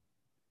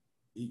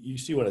 you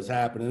see what has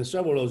happened. And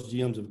several of those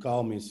GMs have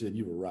called me and said,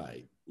 you were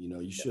right. You know,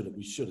 we should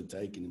have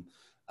taken him.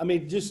 I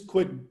mean, just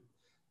quick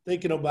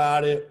thinking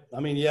about it. I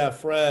mean, yeah,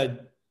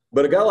 Fred.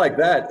 But a guy like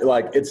that,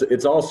 like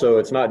it's also,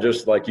 it's not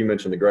just like you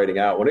mentioned the grading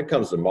out. When it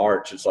comes to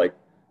March, it's like,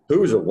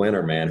 who's a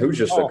winner, man? Who's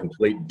just a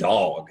complete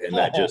dog and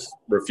that just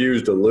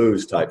refused to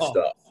lose type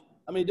stuff.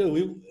 I mean,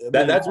 dude,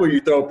 that's where you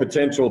throw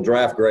potential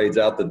draft grades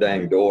out the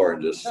dang door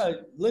and just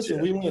listen.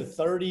 Yeah. We went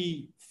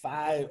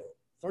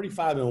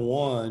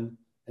 35-1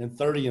 and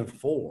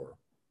 30-4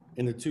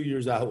 in the 2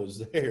 years I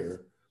was there.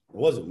 It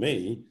wasn't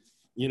me,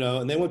 you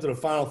know. And they went to the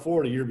Final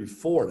Four the year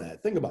before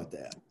that. Think about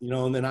that, you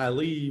know. And then I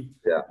leave,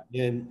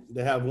 and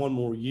they have one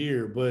more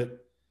year.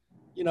 But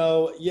you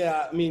know,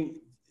 yeah, I mean,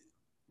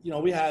 you know,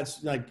 we had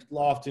like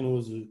Lofton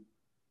was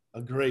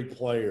a great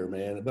player,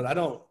 man. But I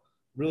don't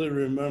really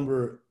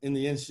remember in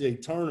the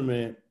NCAA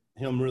tournament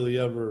him really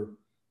ever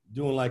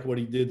doing like what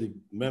he did to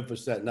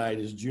Memphis that night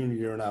his junior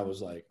year. And I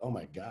was like, oh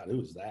my God, who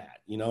was that?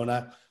 You know, and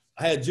I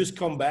had just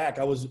come back.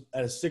 I was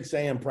at a 6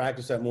 a.m.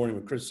 practice that morning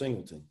with Chris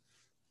Singleton,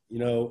 you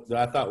know, that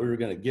I thought we were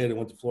going to get and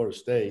went to Florida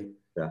State.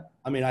 Yeah.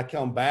 I mean, I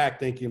come back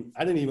thinking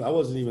I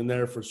wasn't even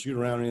there for shoot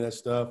around, any of that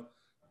stuff.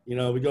 You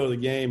know, we go to the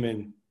game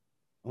and,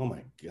 oh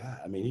my God.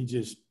 I mean, he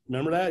just,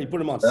 remember that? He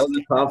put him on. That was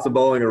the Thompson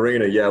Bowling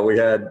Arena. Yeah, we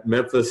had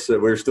Memphis. We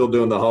were still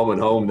doing the home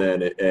and home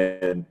then,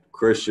 and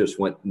Chris just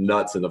went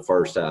nuts in the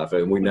first half,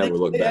 and we never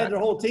looked back. They had their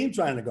whole team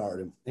trying to guard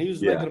him. He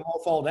was making them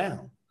all fall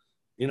down.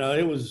 You know,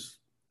 it was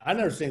 – I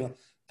never seen it.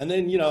 And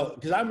then, you know,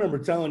 because I remember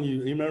telling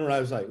you remember I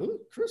was like, ooh,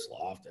 Chris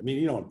Lofton. I mean,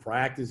 you know, in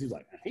practice, he's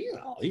like, he's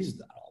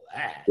not all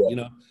that, you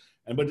know.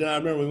 But then I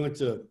remember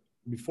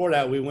before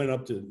that, we went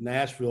up to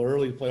Nashville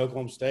early to play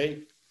Oklahoma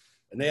State.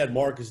 And they had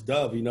Marcus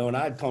Dove, you know, and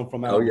I'd come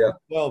from out of Big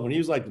 12, and he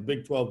was like the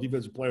Big 12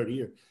 Defensive Player of the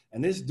Year.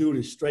 And this dude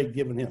is straight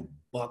giving him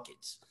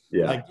buckets.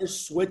 Yeah. Like they're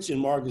switching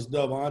Marcus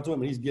Dove onto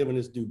him, and he's giving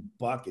this dude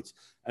buckets.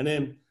 And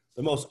then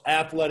the most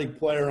athletic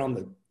player on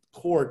the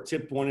court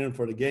tipped one in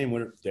for the game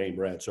winner, Dane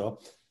Bradshaw,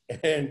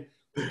 and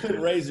he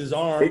couldn't raise his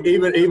arm.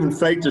 Even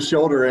faked a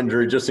shoulder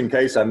injury just in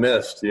case I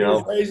missed, you know.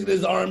 He was raising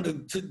his arm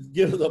to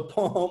give the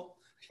pump,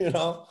 you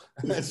know.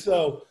 And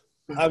so,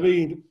 I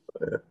mean,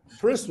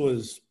 Chris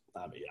was –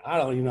 I mean, I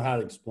don't even know how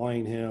to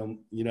explain him.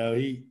 You know,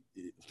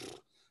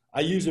 I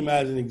use him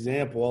as an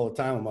example all the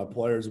time with my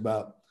players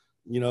about,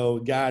 you know,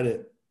 a guy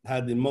that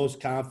had the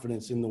most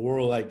confidence in the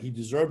world. Like he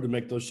deserved to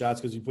make those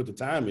shots because he put the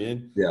time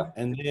in. Yeah.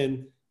 And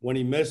then when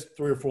he missed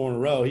 3 or 4 in a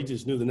row, he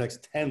just knew the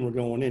next 10 were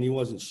going in. He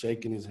wasn't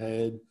shaking his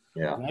head.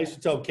 Yeah. And I used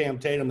to tell Cam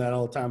Tatum that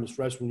all the time his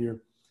freshman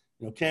year.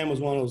 You know, Cam was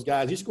one of those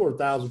guys. He scored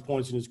 1,000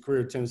 points in his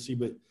career at Tennessee,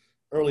 but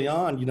early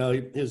on, you know,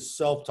 his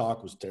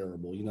self-talk was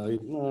terrible. You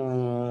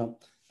know,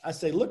 I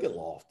say, look at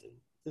Lofton.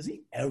 Does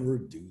he ever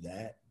do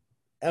that?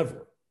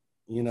 Ever,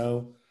 you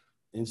know?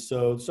 And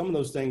so some of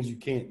those things you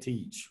can't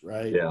teach,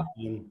 right? Yeah.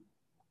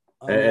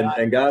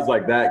 And guys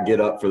like that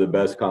get up for the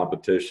best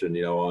competition,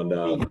 you know, and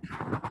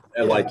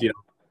like, you know,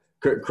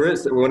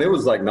 Chris, when it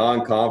was like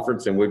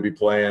non-conference and we'd be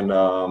playing,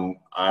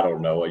 I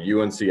don't know,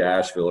 a UNC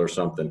Asheville or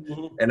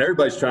something, and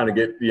everybody's trying to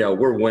get, you know,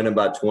 we're winning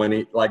by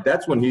 20. Like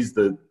that's when he's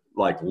the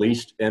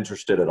least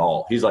interested at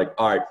all. He's like,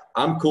 all right,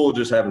 I'm cool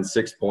just having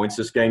 6 points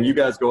this game. You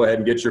guys go ahead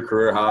and get your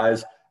career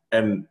highs.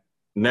 And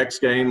next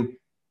game,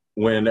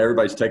 when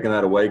everybody's taking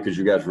that away because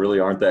you guys really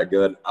aren't that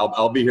good,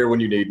 I'll be here when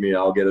you need me.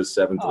 I'll get us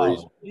 7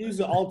 threes. He's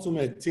the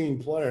ultimate team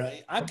player.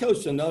 I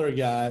coached another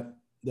guy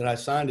that I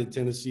signed at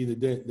Tennessee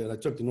that I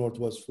took to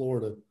Northwest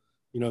Florida,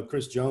 you know,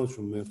 Chris Jones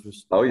from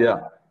Memphis. Oh, yeah.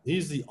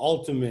 He's the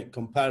ultimate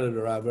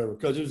competitor I've ever –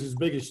 because it was his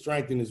biggest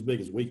strength and his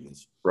biggest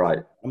weakness. Right.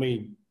 I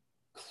mean –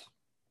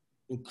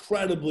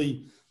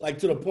 incredibly, like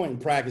to the point in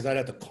practice, I'd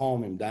have to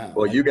calm him down.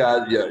 Well, you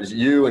guys,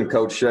 you and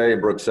Coach Shea and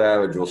Brooke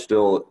Savage will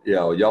still, you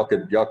know, y'all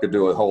could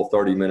do a whole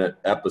 30-minute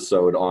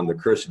episode on the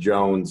Chris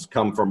Jones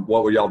come from,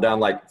 what were y'all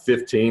down like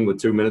 15 with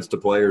 2 minutes to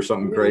play or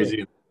something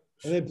crazy?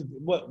 And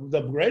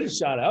the greatest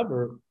shot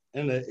ever,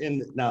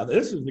 now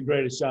this is the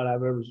greatest shot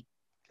I've ever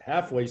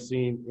halfway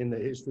seen in the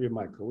history of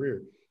my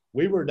career.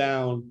 We were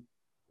down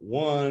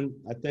 1,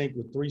 I think,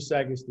 with 3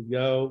 seconds to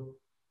go,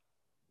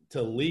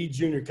 to lead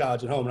junior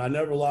college at home. And I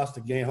never lost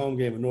a home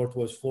game in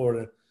Northwest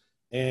Florida.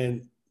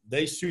 And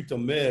they shoot the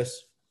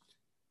miss.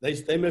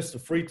 They missed the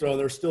free throw.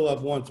 They're still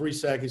up 3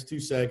 seconds, 2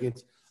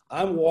 seconds.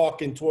 I'm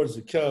walking towards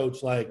the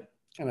coach like,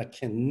 and I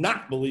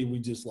cannot believe we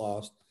just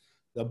lost.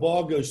 The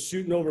ball goes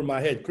shooting over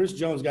my head. Chris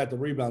Jones got the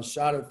rebound,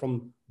 shot it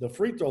from the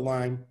free throw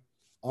line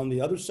on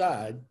the other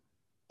side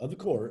of the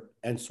court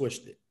and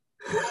swished it.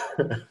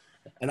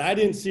 And I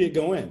didn't see it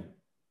go in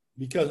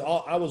because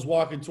I was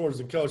walking towards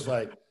the coach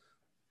like,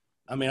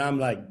 I mean, I'm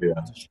like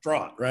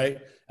distraught,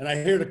 right? And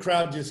I hear the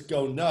crowd just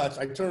go nuts.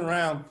 I turn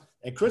around,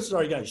 and Chris has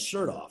already got his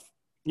shirt off.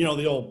 You know,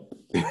 the old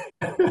 –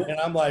 and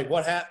I'm like,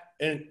 what happened?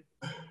 And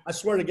I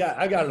swear to God,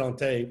 I got it on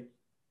tape.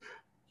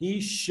 He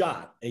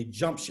shot a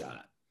jump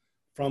shot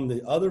from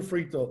the opposite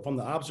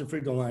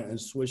free throw line and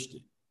swished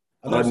it.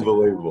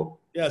 Unbelievable.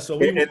 Yeah, so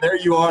and there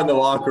you are in the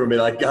locker room,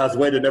 like, guys,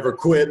 way to never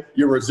quit.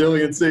 Your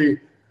resiliency.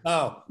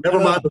 Never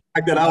mind the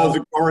fact that I was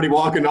already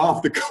walking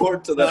off the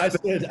court to that.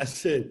 I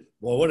said,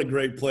 well, what a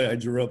great play I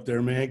drew up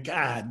there, man.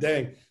 God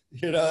dang.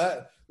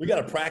 We got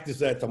to practice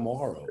that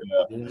tomorrow.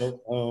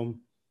 Yeah.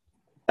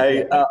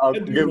 Hey, I'll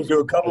do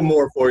a couple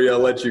more for you. I'll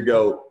let you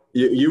go.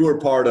 You were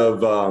part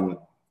of,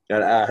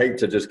 and I hate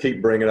to just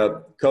keep bringing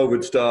up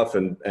COVID stuff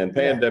and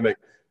pandemic,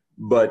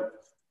 but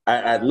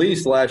at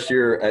least last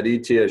year at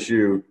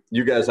ETSU,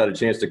 you guys had a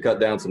chance to cut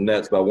down some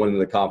nets by winning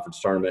the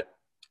conference tournament.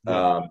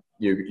 Yeah.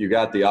 You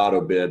got the auto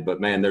bid, but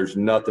man, there's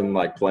nothing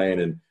like playing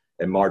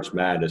in March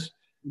Madness.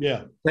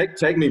 Yeah.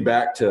 Take me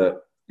back to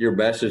your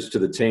message to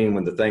the team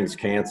when the thing's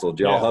canceled.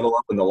 Y'all huddle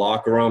up in the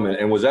locker room,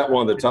 and was that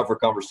one of the tougher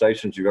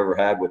conversations you've ever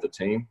had with the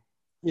team?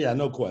 Yeah,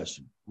 no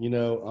question.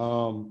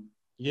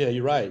 Yeah,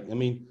 you're right. I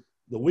mean,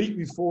 the week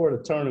before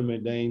the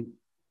tournament, Dane,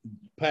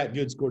 Pat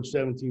Good scored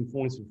 17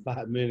 points in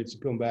 5 minutes to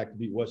come back to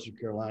beat Western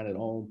Carolina at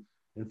home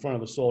in front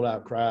of a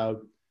sold-out crowd.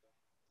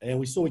 And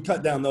we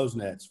cut down those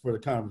nets for the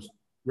conference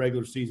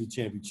regular season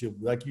championship.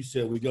 Like you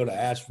said, we go to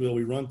Asheville.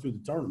 We run through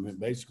the tournament,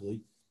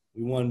 basically.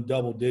 We won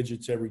double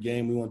digits every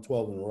game. We won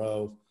 12 in a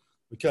row.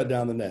 We cut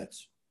down the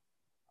nets.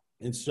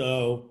 And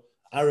so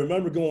I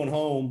remember going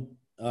home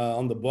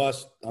on the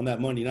bus on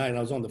that Monday night, and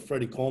I was on the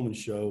Freddie Coleman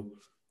show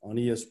on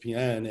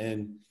ESPN,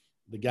 and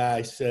the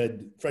guy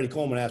said, Freddie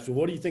Coleman asked me,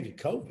 what do you think of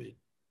COVID?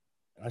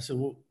 And I said,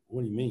 well,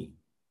 what do you mean?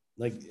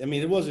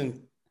 It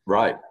wasn't –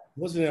 right. It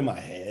wasn't in my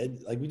head.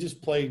 We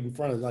just played in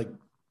front of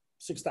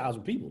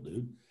 6,000 people,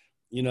 dude.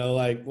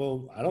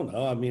 Well, I don't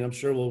know. I'm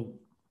sure we'll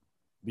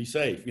be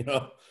safe,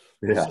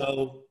 Yeah.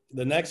 So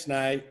the next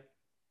night,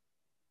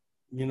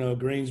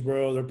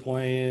 Greensboro, they're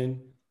playing,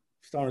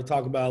 starting to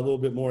talk about a little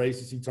bit more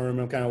ACC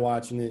tournament. I'm kind of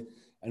watching it.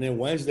 And then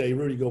Wednesday,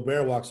 Rudy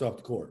Gobert walks off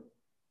the court.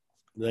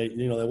 They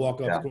walk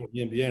off the court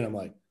in the NBA, and I'm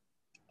like,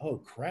 oh,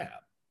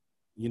 crap.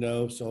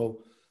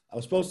 So I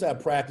was supposed to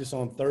have practice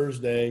on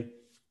Thursday,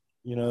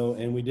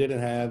 and we didn't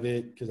have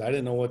it because I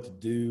didn't know what to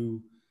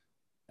do.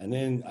 And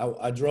then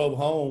I drove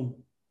home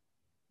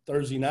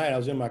Thursday night. I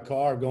was in my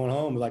car going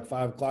home at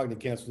 5 o'clock to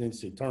cancel the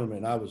NCAA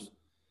tournament.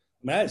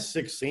 And I had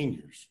 6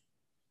 seniors,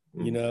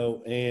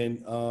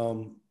 and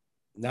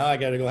now I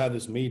got to go have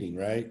this meeting,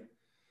 right?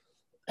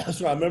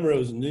 So I remember it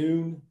was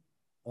noon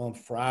on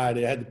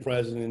Friday. I had the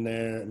president in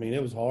there.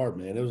 It was hard,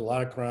 man. There was a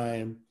lot of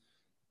crying.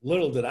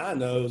 Little did I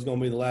know it was going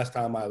to be the last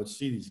time I would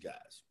see these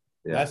guys.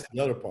 Yeah. That's the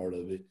other part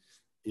of it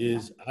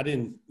is I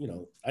didn't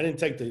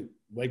take the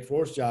Wake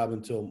Forest job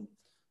until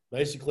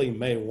basically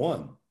May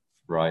 1.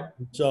 Right.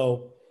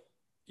 So,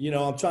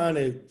 I'm trying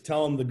to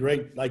tell them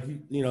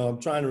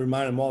I'm trying to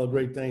remind them all the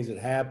great things that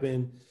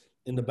happened.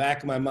 In the back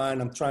of my mind,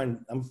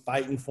 I'm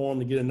fighting for them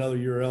to get another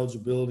year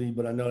eligibility,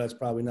 but I know that's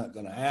probably not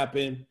going to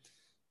happen.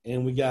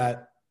 And we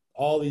got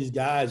all these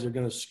guys are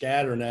going to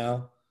scatter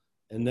now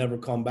and never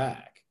come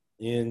back.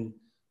 And,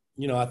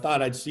 I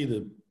thought I'd see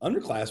the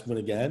underclassmen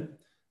again.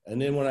 And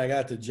then when I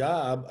got the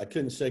job, I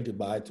couldn't say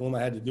goodbye to them.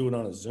 I had to do it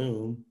on a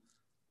Zoom,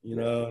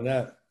 and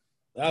that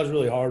was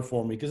really hard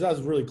for me because I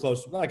was really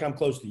close. Not like I'm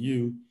close to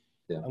you.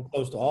 Yeah. I'm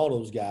close to all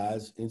those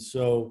guys. And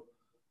so,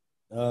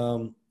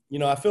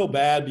 I feel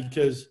bad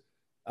because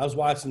I was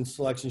watching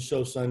Selection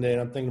Show Sunday,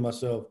 and I'm thinking to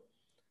myself,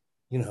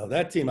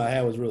 that team I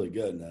had was really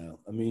good now.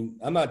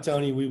 I'm not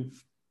telling you we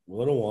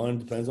would have won.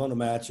 Depends on the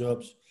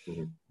matchups.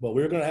 Mm-hmm. But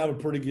we were going to have a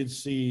pretty good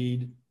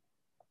seed.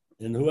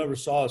 And whoever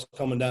saw us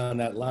coming down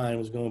that line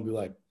was going to be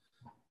like,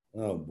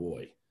 oh,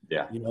 boy.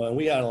 Yeah. And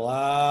we had a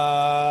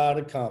lot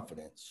of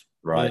confidence.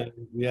 Right.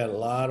 And we had a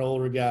lot of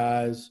older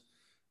guys.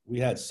 We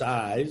had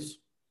size,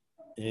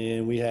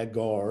 and we had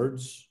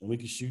guards, and we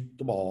could shoot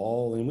the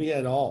ball, and we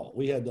had the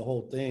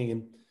whole thing.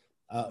 And,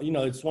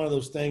 it's one of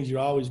those things you're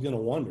always going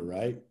to wonder,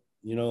 right?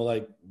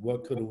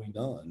 What could have we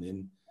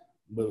done?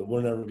 But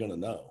we're never going to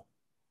know.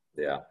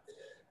 Yeah.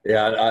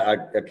 Yeah,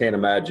 I can't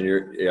imagine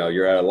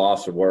you're at a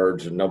loss of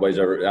words, and nobody's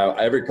ever.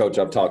 Every coach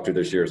I've talked to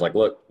this year is like,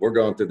 "Look, we're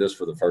going through this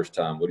for the first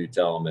time. What do you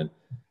tell them?"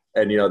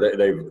 And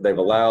they've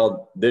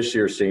allowed this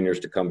year's seniors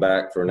to come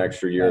back for an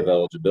extra year of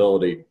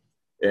eligibility,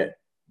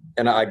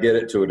 and I get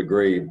it to a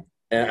degree.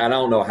 And I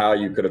don't know how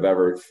you could have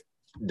ever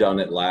done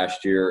it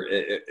last year.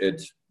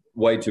 It's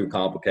way too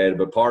complicated.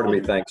 But part of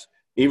me thinks,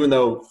 even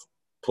though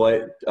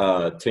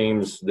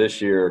teams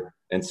this year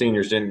and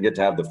seniors didn't get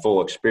to have the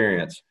full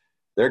experience,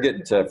 they're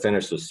getting to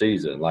finish the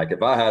season.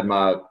 If I had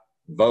my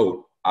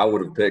vote, I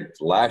would have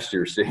picked last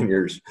year's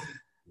seniors,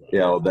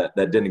 that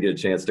didn't get a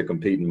chance to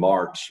compete in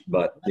March.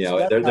 But,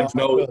 there's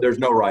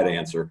no right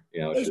answer.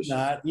 It's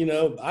not.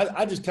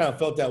 I just kind of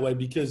felt that way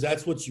because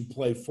that's what you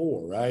play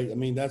for, right?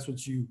 That's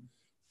what you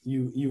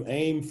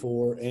aim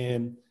for.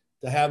 And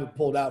to have it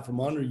pulled out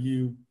from under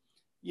you,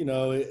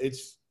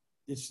 it's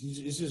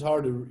just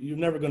hard to – you're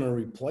never going to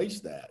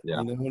replace that.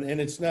 Yeah.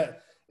 And it's not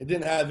 – it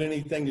didn't have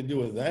anything to do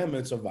with them.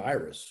 It's a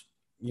virus.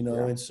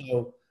 And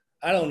so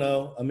I don't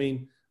know.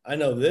 I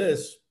know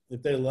this,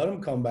 if they let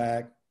them come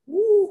back,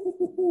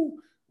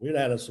 we'd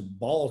had us a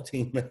ball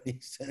team at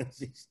East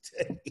Tennessee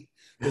State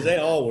because they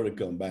all would have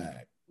come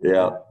back.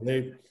 Yeah.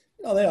 They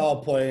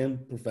all playing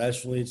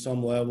professionally at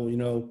some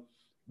level.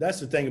 That's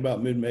the thing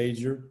about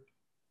mid-major.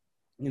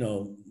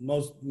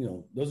 Most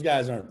those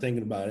guys aren't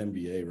thinking about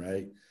NBA,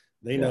 right?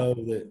 They know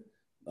that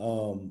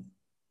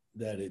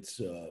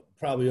it's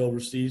probably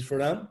overseas for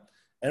them.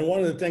 And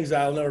one of the things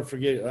I'll never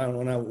forget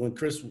when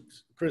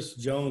Chris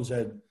Jones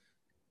had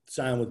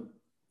signed with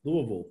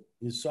Louisville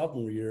his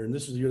sophomore year, and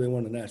this was the year they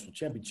won the national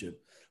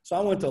championship. So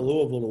I went to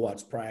Louisville to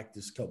watch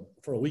practice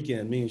for a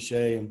weekend, me and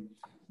Shay, and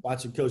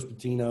watching Coach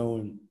Pitino.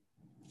 And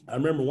I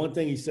remember one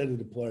thing he said to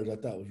the players I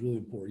thought was really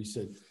important. He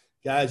said,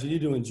 guys, you need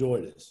to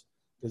enjoy this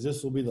because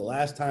this will be the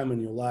last time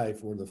in your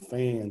life where the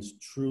fans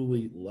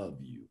truly love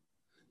you.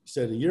 He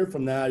said, a year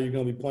from now, you're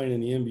going to be playing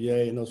in the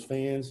NBA, and those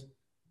fans,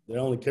 they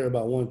only care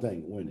about one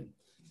thing, winning.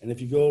 And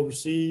if you go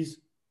overseas,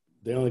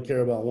 they only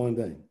care about one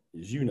thing,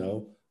 as you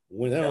know,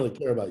 when they don't really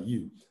care about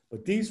you.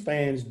 But these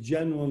fans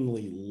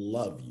genuinely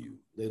love you.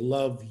 They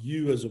love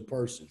you as a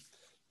person.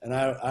 And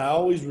I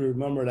always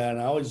remember that,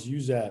 and I always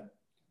use that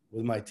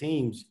with my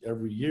teams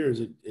every year.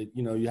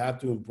 You have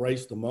to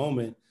embrace the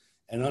moment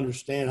and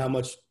understand how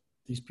much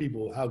these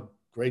people, how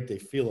great they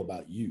feel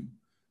about you.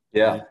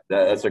 Yeah,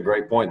 that's a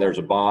great point. There's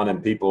a bond,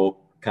 and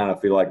people kind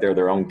of feel like they're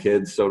their own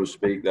kids, so to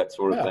speak, that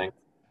sort of thing.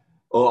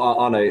 Well,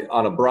 on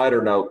a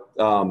brighter note,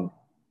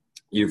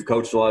 you've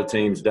coached a lot of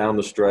teams down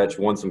the stretch,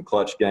 won some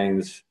clutch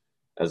games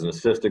as an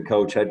assistant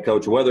coach, head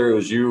coach. Whether it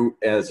was you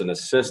as an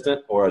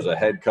assistant or as a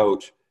head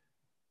coach,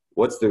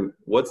 what's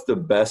the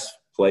best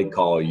play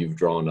call you've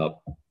drawn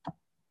up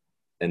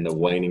in the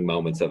waning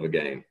moments of a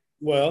game?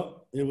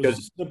 Well, it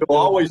was you'll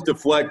always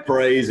deflect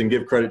praise and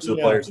give credit to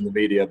the players in the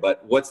media,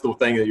 but what's the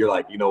thing that you're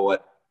like, you know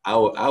what, I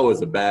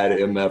was a bad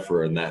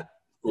MFer in that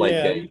late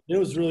game? It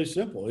was really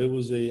simple. It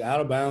was a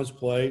out of bounds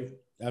play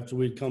after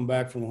we'd come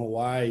back from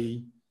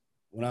Hawaii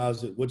when I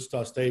was at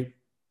Wichita State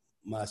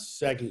my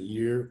second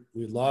year.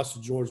 We had lost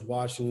to George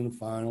Washington in the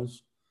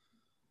finals.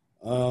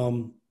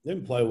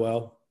 Didn't play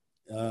well.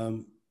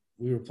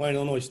 We were playing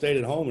Illinois State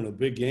at home in a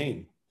big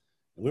game.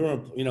 We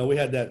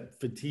had that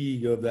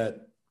fatigue of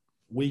that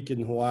week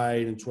in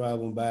Hawaii and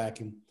traveling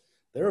back, and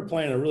they were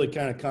playing a really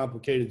kind of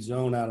complicated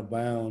zone out of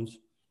bounds.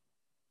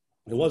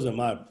 It wasn't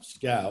my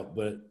scout,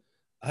 but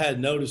I had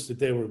noticed that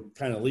they were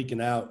kind of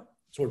leaking out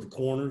toward the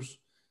corners.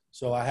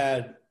 So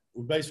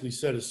we basically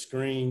set a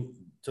screen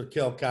to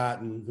Kel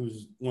Cotton,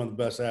 who's one of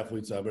the best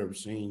athletes I've ever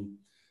seen.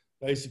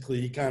 Basically,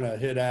 he kind of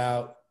hit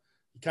out.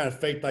 He kind of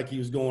faked like he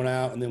was going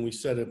out, and then we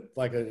set it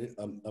like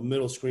a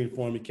middle screen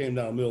for him. He came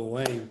down the middle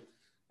of the lane,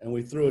 and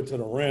we threw it to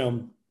the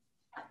rim.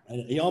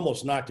 And he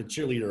almost knocked a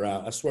cheerleader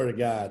out. I swear to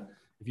God,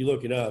 if you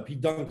look it up, he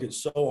dunked it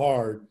so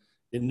hard,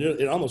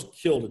 it almost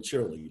killed a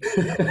cheerleader,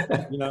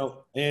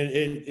 and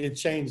it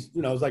changed,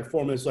 it was like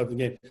 4 minutes left in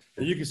the game.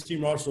 And you could see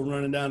Marshall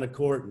running down the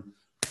court and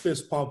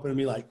fist pumping and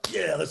be like,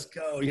 yeah, let's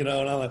go, and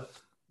I'm like,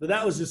 but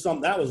that was just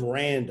something that was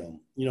random.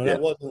 That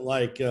wasn't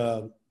like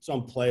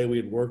some play we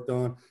had worked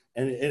on.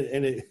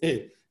 And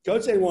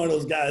Coach ain't one of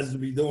those guys to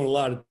be doing a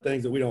lot of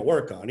things that we don't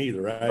work on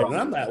either, right? And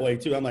I'm that way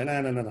too. I'm like,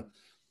 no.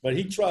 But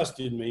he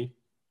trusted me,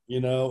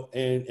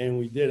 and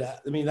we did. I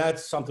mean,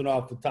 that's something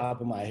off the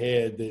top of my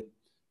head that,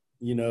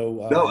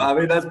 no, I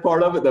mean, that's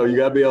part of it, though. You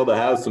got to be able to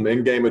have some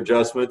in-game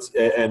adjustments,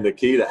 and the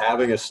key to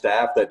having a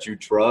staff that you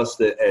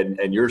trust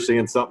and you're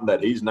seeing something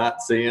that he's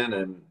not seeing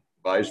and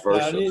vice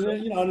versa. I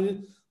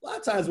mean, a lot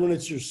of times when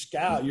it's your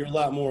scout, you're a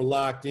lot more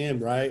locked in,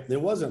 right?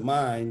 It wasn't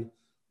mine,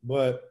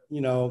 but,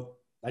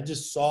 I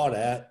just saw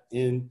that,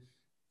 and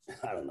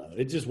I don't know.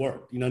 It just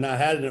worked. Now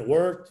hadn't it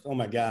worked, oh,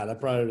 my God, I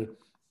probably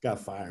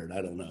got fired.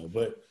 I don't know.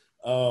 But,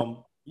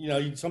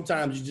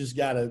 sometimes you just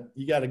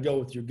gotta go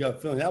with your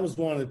gut feeling. That was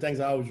one of the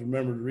things I always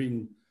remembered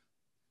reading,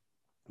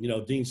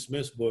 Dean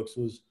Smith's books,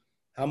 was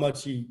how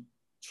much he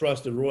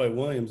trusted Roy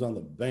Williams on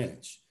the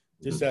bench,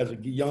 just as a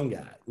young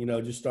guy,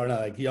 just starting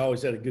out. Like, he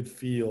always had a good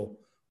feel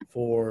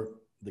for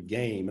the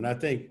game. And I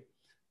think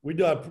we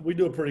do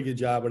a pretty good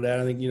job of that.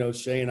 I think,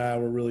 Shay and I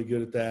were really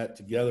good at that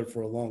together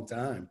for a long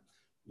time,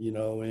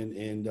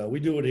 and we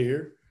do it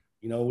here.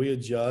 We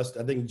adjust.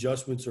 I think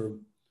adjustments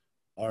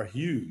are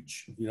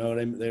huge.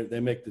 They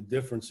make the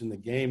difference in the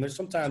game.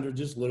 Sometimes they're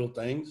just little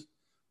things,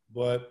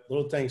 but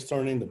little things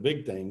turn into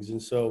big things.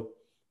 And so,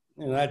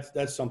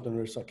 that's something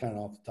that's kind of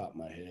off the top of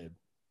my head.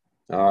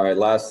 All right,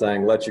 last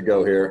thing, let you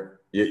go here.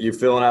 You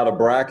filling out a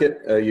bracket?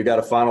 You got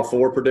a Final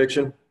Four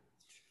prediction?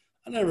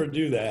 I never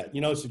do that.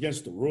 It's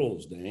against the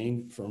rules,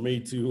 Dane, for me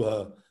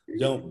to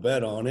don't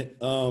bet on it.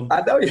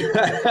 I know you.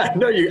 I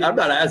know you. I'm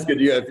not asking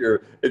you if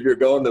you're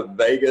going to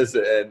Vegas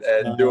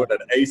and doing an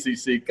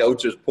ACC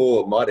coaches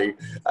pool of money.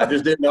 I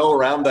just didn't know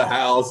around the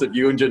house if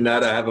you and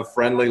Janetta have a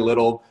friendly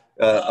little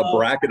a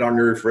bracket on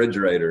your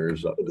refrigerator or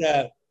something.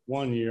 That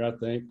one year, I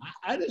think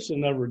I just have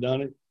never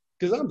done it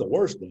because I'm the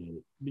worst at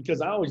it.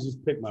 Because I always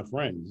just pick my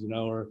friends,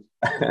 or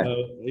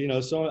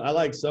so I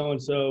like so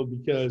and so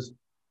because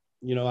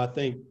I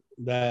think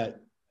that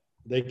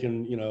they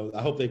can,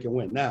 I hope they can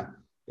win. Now,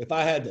 if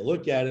I had to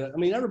look at it, I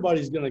mean,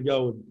 everybody's going to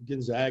go with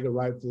Gonzaga,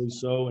 rightfully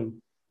so, and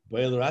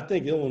Baylor. I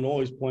think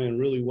Illinois is playing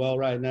really well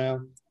right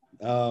now.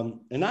 And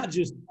not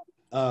just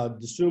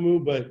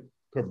DeSumo, but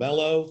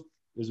Corbello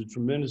is a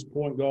tremendous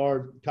point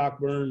guard.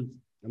 Cockburn,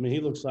 I mean, he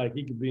looks like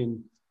he could be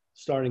in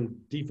starting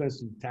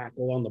defensive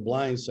tackle on the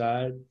blind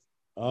side.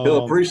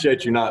 He'll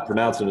appreciate you not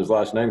pronouncing his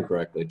last name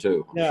correctly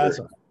too. Yeah, that's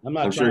all right.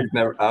 I'm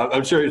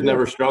sure he's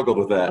never struggled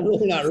with that. I'm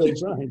really not really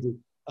trying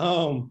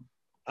to.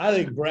 I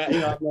think Brad.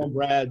 I've known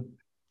Brad.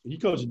 He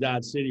coached at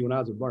Dodge City when I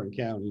was at Barton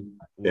County.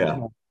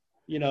 Yeah.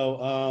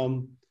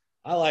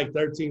 I like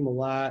their team a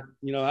lot.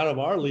 Out of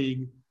our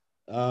league,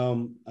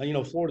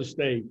 Florida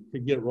State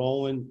could get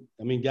rolling.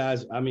 I mean,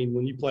 guys. I mean,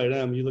 when you play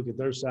them, you look at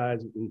their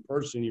size in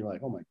person, you're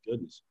like, oh my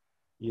goodness.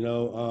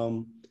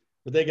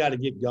 But they got to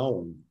get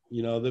going.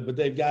 But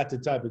they've got the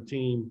type of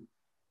team,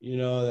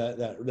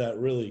 that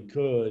really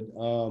could.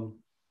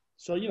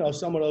 So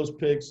some of those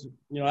picks,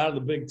 out of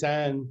the Big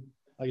Ten,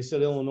 like I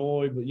said,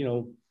 Illinois, but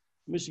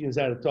Michigan's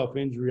had a tough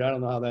injury. I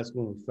don't know how that's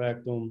going to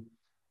affect them.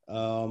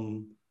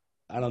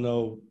 I don't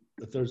know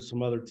if there's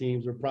some other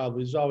teams.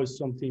 There's always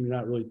some team you're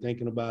not really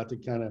thinking about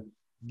that kind of,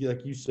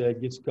 like you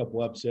said, gets a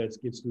couple upsets,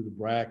 gets through the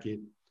bracket.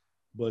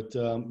 But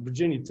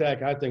Virginia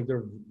Tech, I think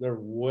they're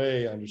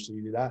way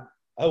underseeded.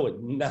 I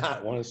would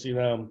not want to see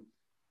them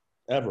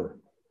ever.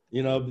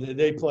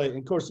 They play. And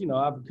of course,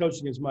 I've been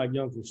coaching against Mike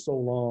Young for so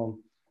long.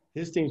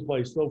 His teams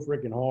play so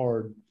freaking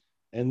hard,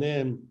 and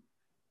then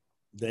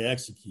they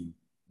execute.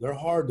 They're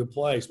hard to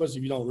play, especially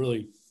if you don't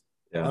really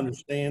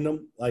understand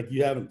them. Like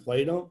you haven't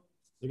played them,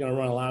 they're going to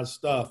run a lot of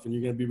stuff, and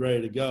you're going to be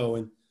ready to go.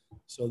 And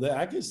so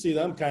I could see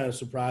them kind of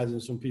surprising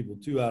some people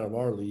too out of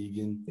our league.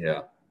 And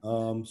yeah. I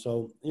don't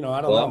know.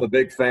 I'm a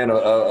big fan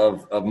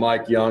of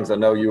Mike Young's. I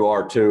know you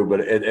are too,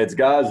 but it's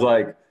guys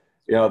like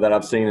that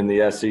I've seen in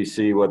the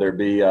SEC, whether it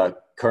be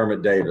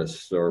Kermit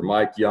Davis or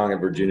Mike Young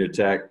at Virginia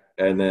Tech,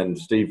 and then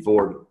Steve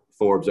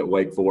Forbes at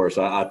Wake Forest.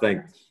 I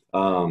think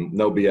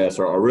no BS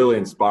are really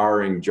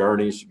inspiring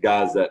journeys,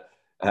 guys that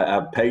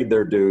have paid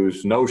their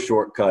dues, no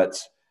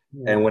shortcuts.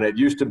 Yeah. And when it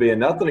used to be,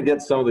 and nothing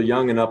against some of the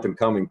young and up and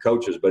coming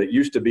coaches, but it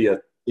used to be it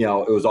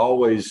was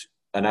always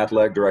an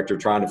athletic director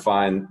trying to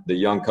find the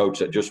young coach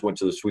that just went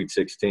to the Sweet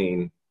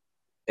 16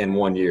 in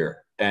 1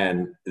 year.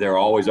 And they're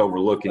always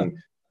overlooking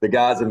the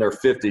guys in their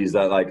 50s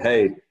that like,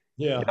 hey,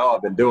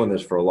 I've been doing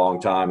this for a long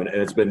time. And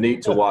it's been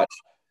neat to watch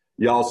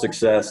y'all's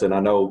success. And I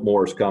know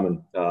more is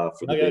coming. I got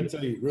to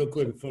tell you real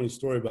quick a funny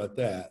story about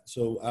that.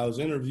 So I was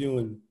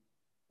interviewing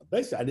 –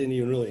 basically I didn't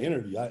even really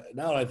interview.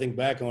 Now that I think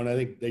back on it, I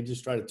think they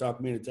just tried to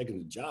talk me into taking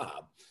the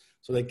job.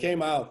 So they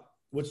came out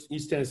 –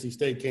 East Tennessee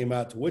State came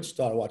out to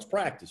Wichita to watch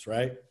practice,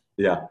 right?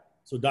 Yeah.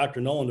 So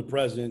Dr. Nolan, the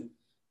president,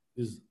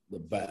 is the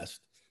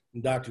best.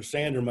 And Dr.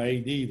 Sander, my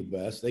AD, the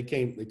best. They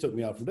took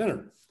me out for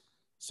dinner.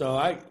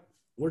 So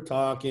we're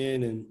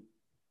talking, and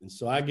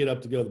so I get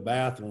up to go to the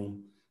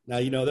bathroom. Now,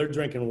 they're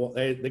drinking.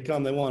 They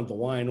come, they want the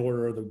wine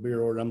order or the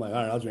beer order. I'm like,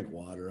 all right, I'll drink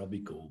water. I'll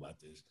be cool about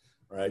this.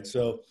 All right.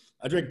 So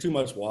I drink too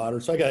much water,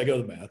 so I got to go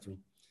to the bathroom.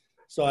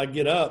 So I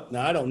get up.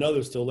 Now, I don't know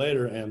this till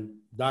later, and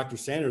Dr.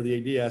 Sander, the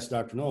AD, asked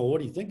Dr. Nolan,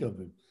 what do you think of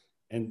him?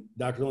 And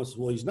Dr. Nolan says,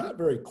 well, he's not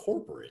very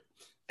corporate.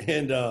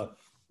 And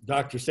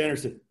Dr.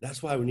 Sanders said,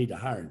 that's why we need to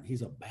hire him.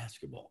 He's a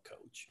basketball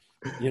coach,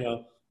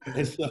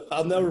 And so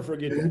I'll never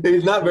forget that.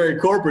 He's not very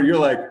corporate. You're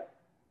like,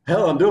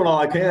 hell, I'm doing all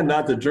I can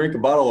not to drink a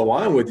bottle of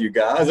wine with you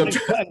guys.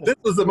 This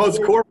was the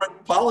most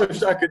corporate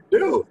polish I could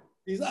do.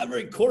 He's not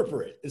very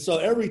corporate. And so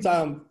every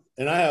time,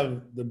 and I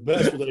have the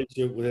best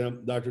relationship with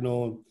him, Dr.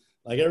 Nolan,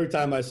 like every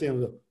time I see him,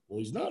 I go, well,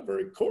 he's not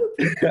very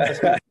corporate.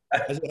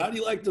 I said, how do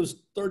you like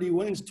those 30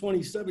 wins,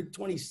 27,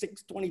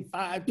 26,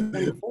 25,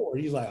 24?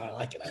 He's like, I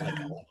like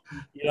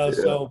it.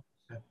 So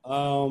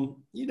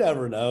you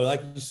never know.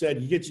 Like you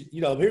said, here's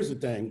the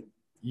thing.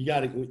 You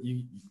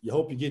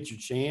hope you get your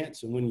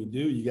chance. And when you do,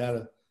 you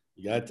gotta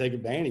take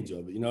advantage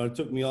of it. It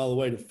took me all the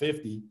way to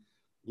 50,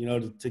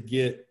 to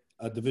get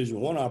a Division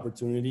I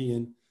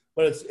opportunity.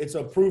 But it's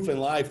a proof in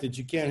life that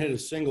you can't hit a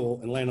single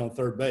and land on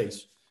third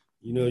base.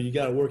 You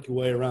got to work your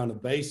way around the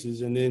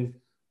bases. And then,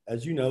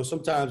 as you know,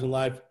 sometimes in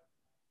life,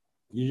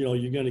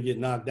 you're going to get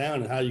knocked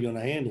down, and how are you going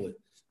to handle it?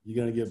 You're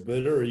going to get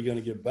bitter, or you're going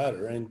to get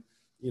better. And,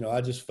 I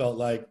just felt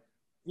like,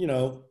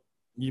 you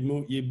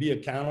be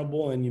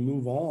accountable and you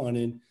move on.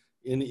 And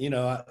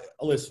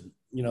listen,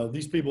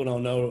 these people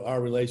don't know our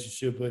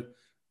relationship, but,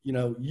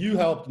 you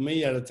helped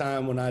me at a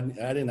time when I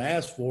didn't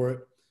ask for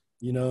it,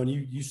 and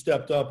you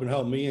stepped up and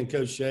helped me and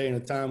Coach Shea in a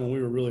time when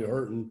we were really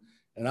hurting.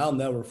 And I'll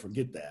never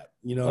forget that.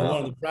 One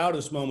of the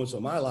proudest moments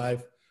of my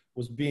life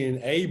was being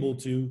able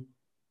to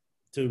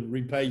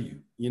repay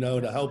you,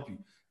 to help you.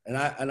 And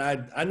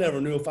I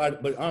never knew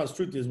but honest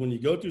truth is, when you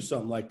go through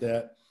something like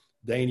that,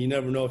 Dane, you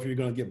never know if you're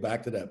going to get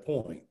back to that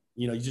point.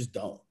 You just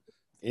don't.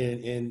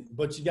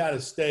 But you got to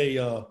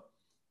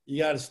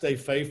stay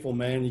faithful,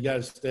 man. You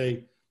got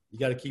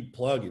to keep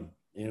plugging.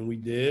 And we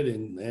did.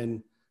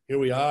 And here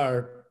we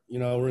are,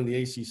 we're in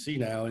the ACC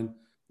now. And,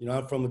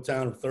 I'm from a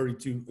town of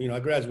 32, I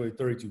graduated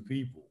 32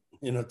 people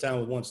in a town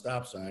with one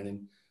stop sign.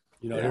 And,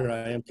 here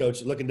I am,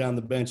 coach, looking down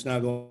the bench now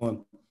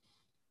going,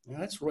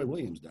 that's Roy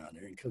Williams down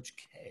there and Coach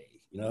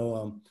K,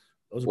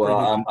 Those are Well,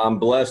 pretty good. I'm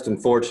blessed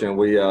and fortunate.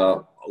 We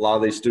a lot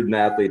of these student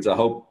athletes. I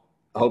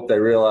hope they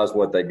realize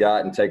what they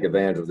got and take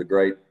advantage of the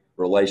great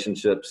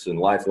relationships and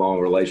lifelong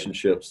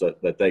relationships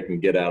that they can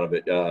get out of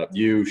it.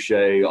 You,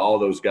 Shay, all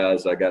those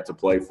guys I got to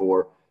play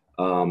for.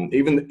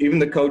 Even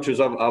the coaches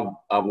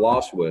I've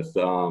lost with,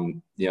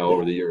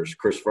 over the years.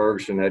 Chris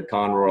Ferguson, Ed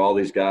Conroy, all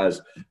these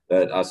guys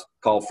that I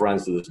call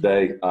friends to this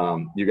day.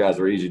 You guys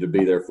are easy to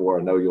be there for.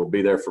 I know you'll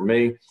be there for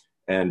me,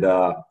 and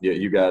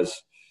you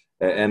guys.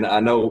 And I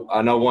know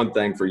one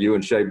thing for you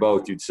and Shay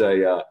both. You'd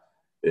say,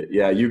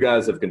 you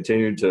guys have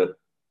continued to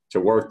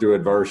work through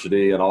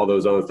adversity and all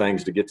those other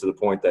things to get to the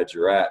point that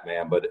you're at,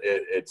 man. But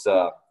it's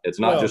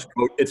not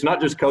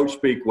just coach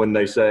speak when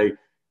they say,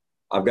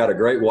 I've got a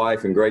great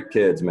wife and great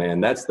kids,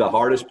 man. That's the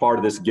hardest part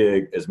of this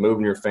gig, is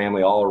moving your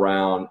family all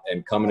around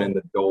and coming in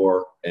the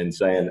door and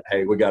saying,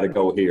 hey, we got to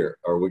go here,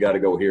 or we got to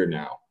go here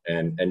now.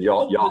 And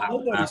y'all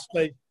have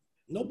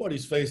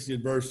nobody's faced the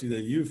adversity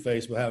that you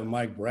faced by having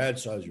Mike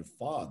Bradshaw as your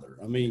father.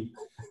 I mean,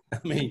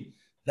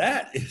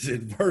 that is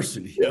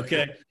adversity.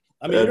 Okay.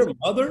 I mean, your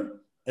mother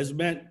has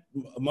met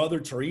Mother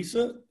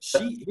Teresa.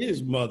 She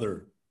is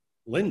Mother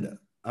Linda.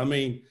 I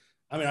mean,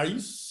 are you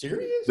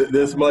serious?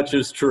 This much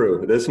is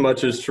true.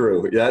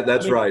 Yeah,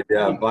 that's right.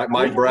 Yeah,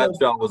 Mike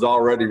Bradshaw was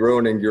already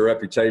ruining your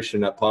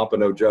reputation at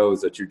Pompano Joe's,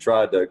 that you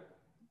tried to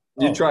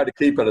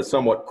keep at a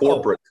somewhat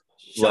corporate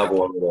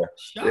level over there.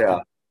 Shocking. Yeah.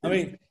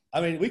 I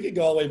mean, we could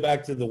go all the way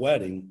back to the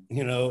wedding,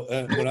 when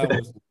I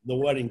was the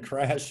wedding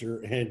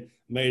crasher and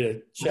made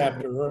a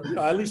chapter,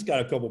 I at least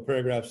got a couple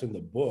paragraphs in the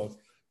book,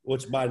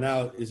 which by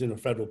now is in a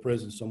federal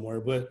prison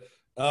somewhere. But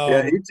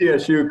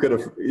ETSU could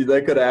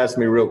have asked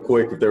me real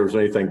quick if there was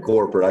anything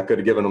corporate. I could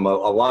have given them a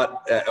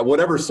lot,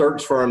 whatever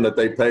search firm that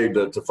they paid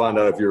to find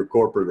out if you're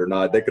corporate or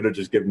not. They could have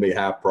just given me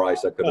half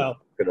price. I could have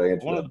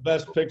answered. One of the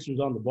best pictures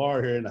on the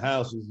bar here in the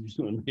house is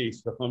you and me.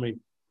 So I mean,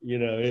 you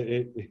know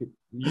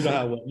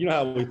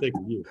how we think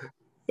of you.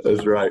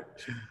 That's right.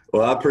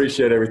 Well, I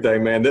appreciate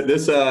everything, man.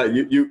 This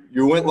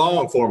you went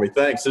long for me.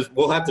 Thanks.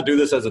 We'll have to do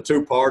this as a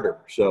two-parter.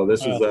 So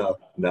this is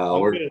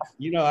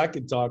I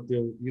could talk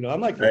to I'm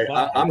like. Hey,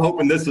 I'm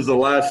hoping this is the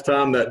last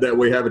time that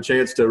we have a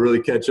chance to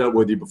really catch up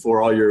with you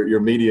before all your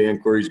media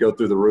inquiries go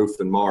through the roof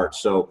in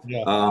March. So.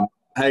 Yeah.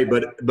 Hey,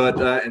 but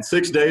in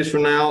 6 days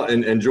from now,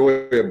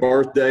 enjoy a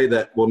birthday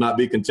that will not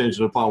be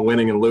contingent upon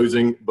winning and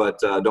losing, but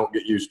don't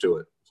get used to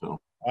it. So.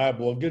 All right,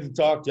 well, good to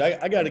talk to you.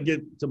 I got to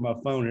get to my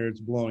phone here. It's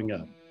blowing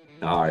up.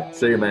 All right.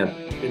 See you, man.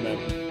 See you,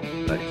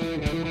 man.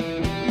 Thanks.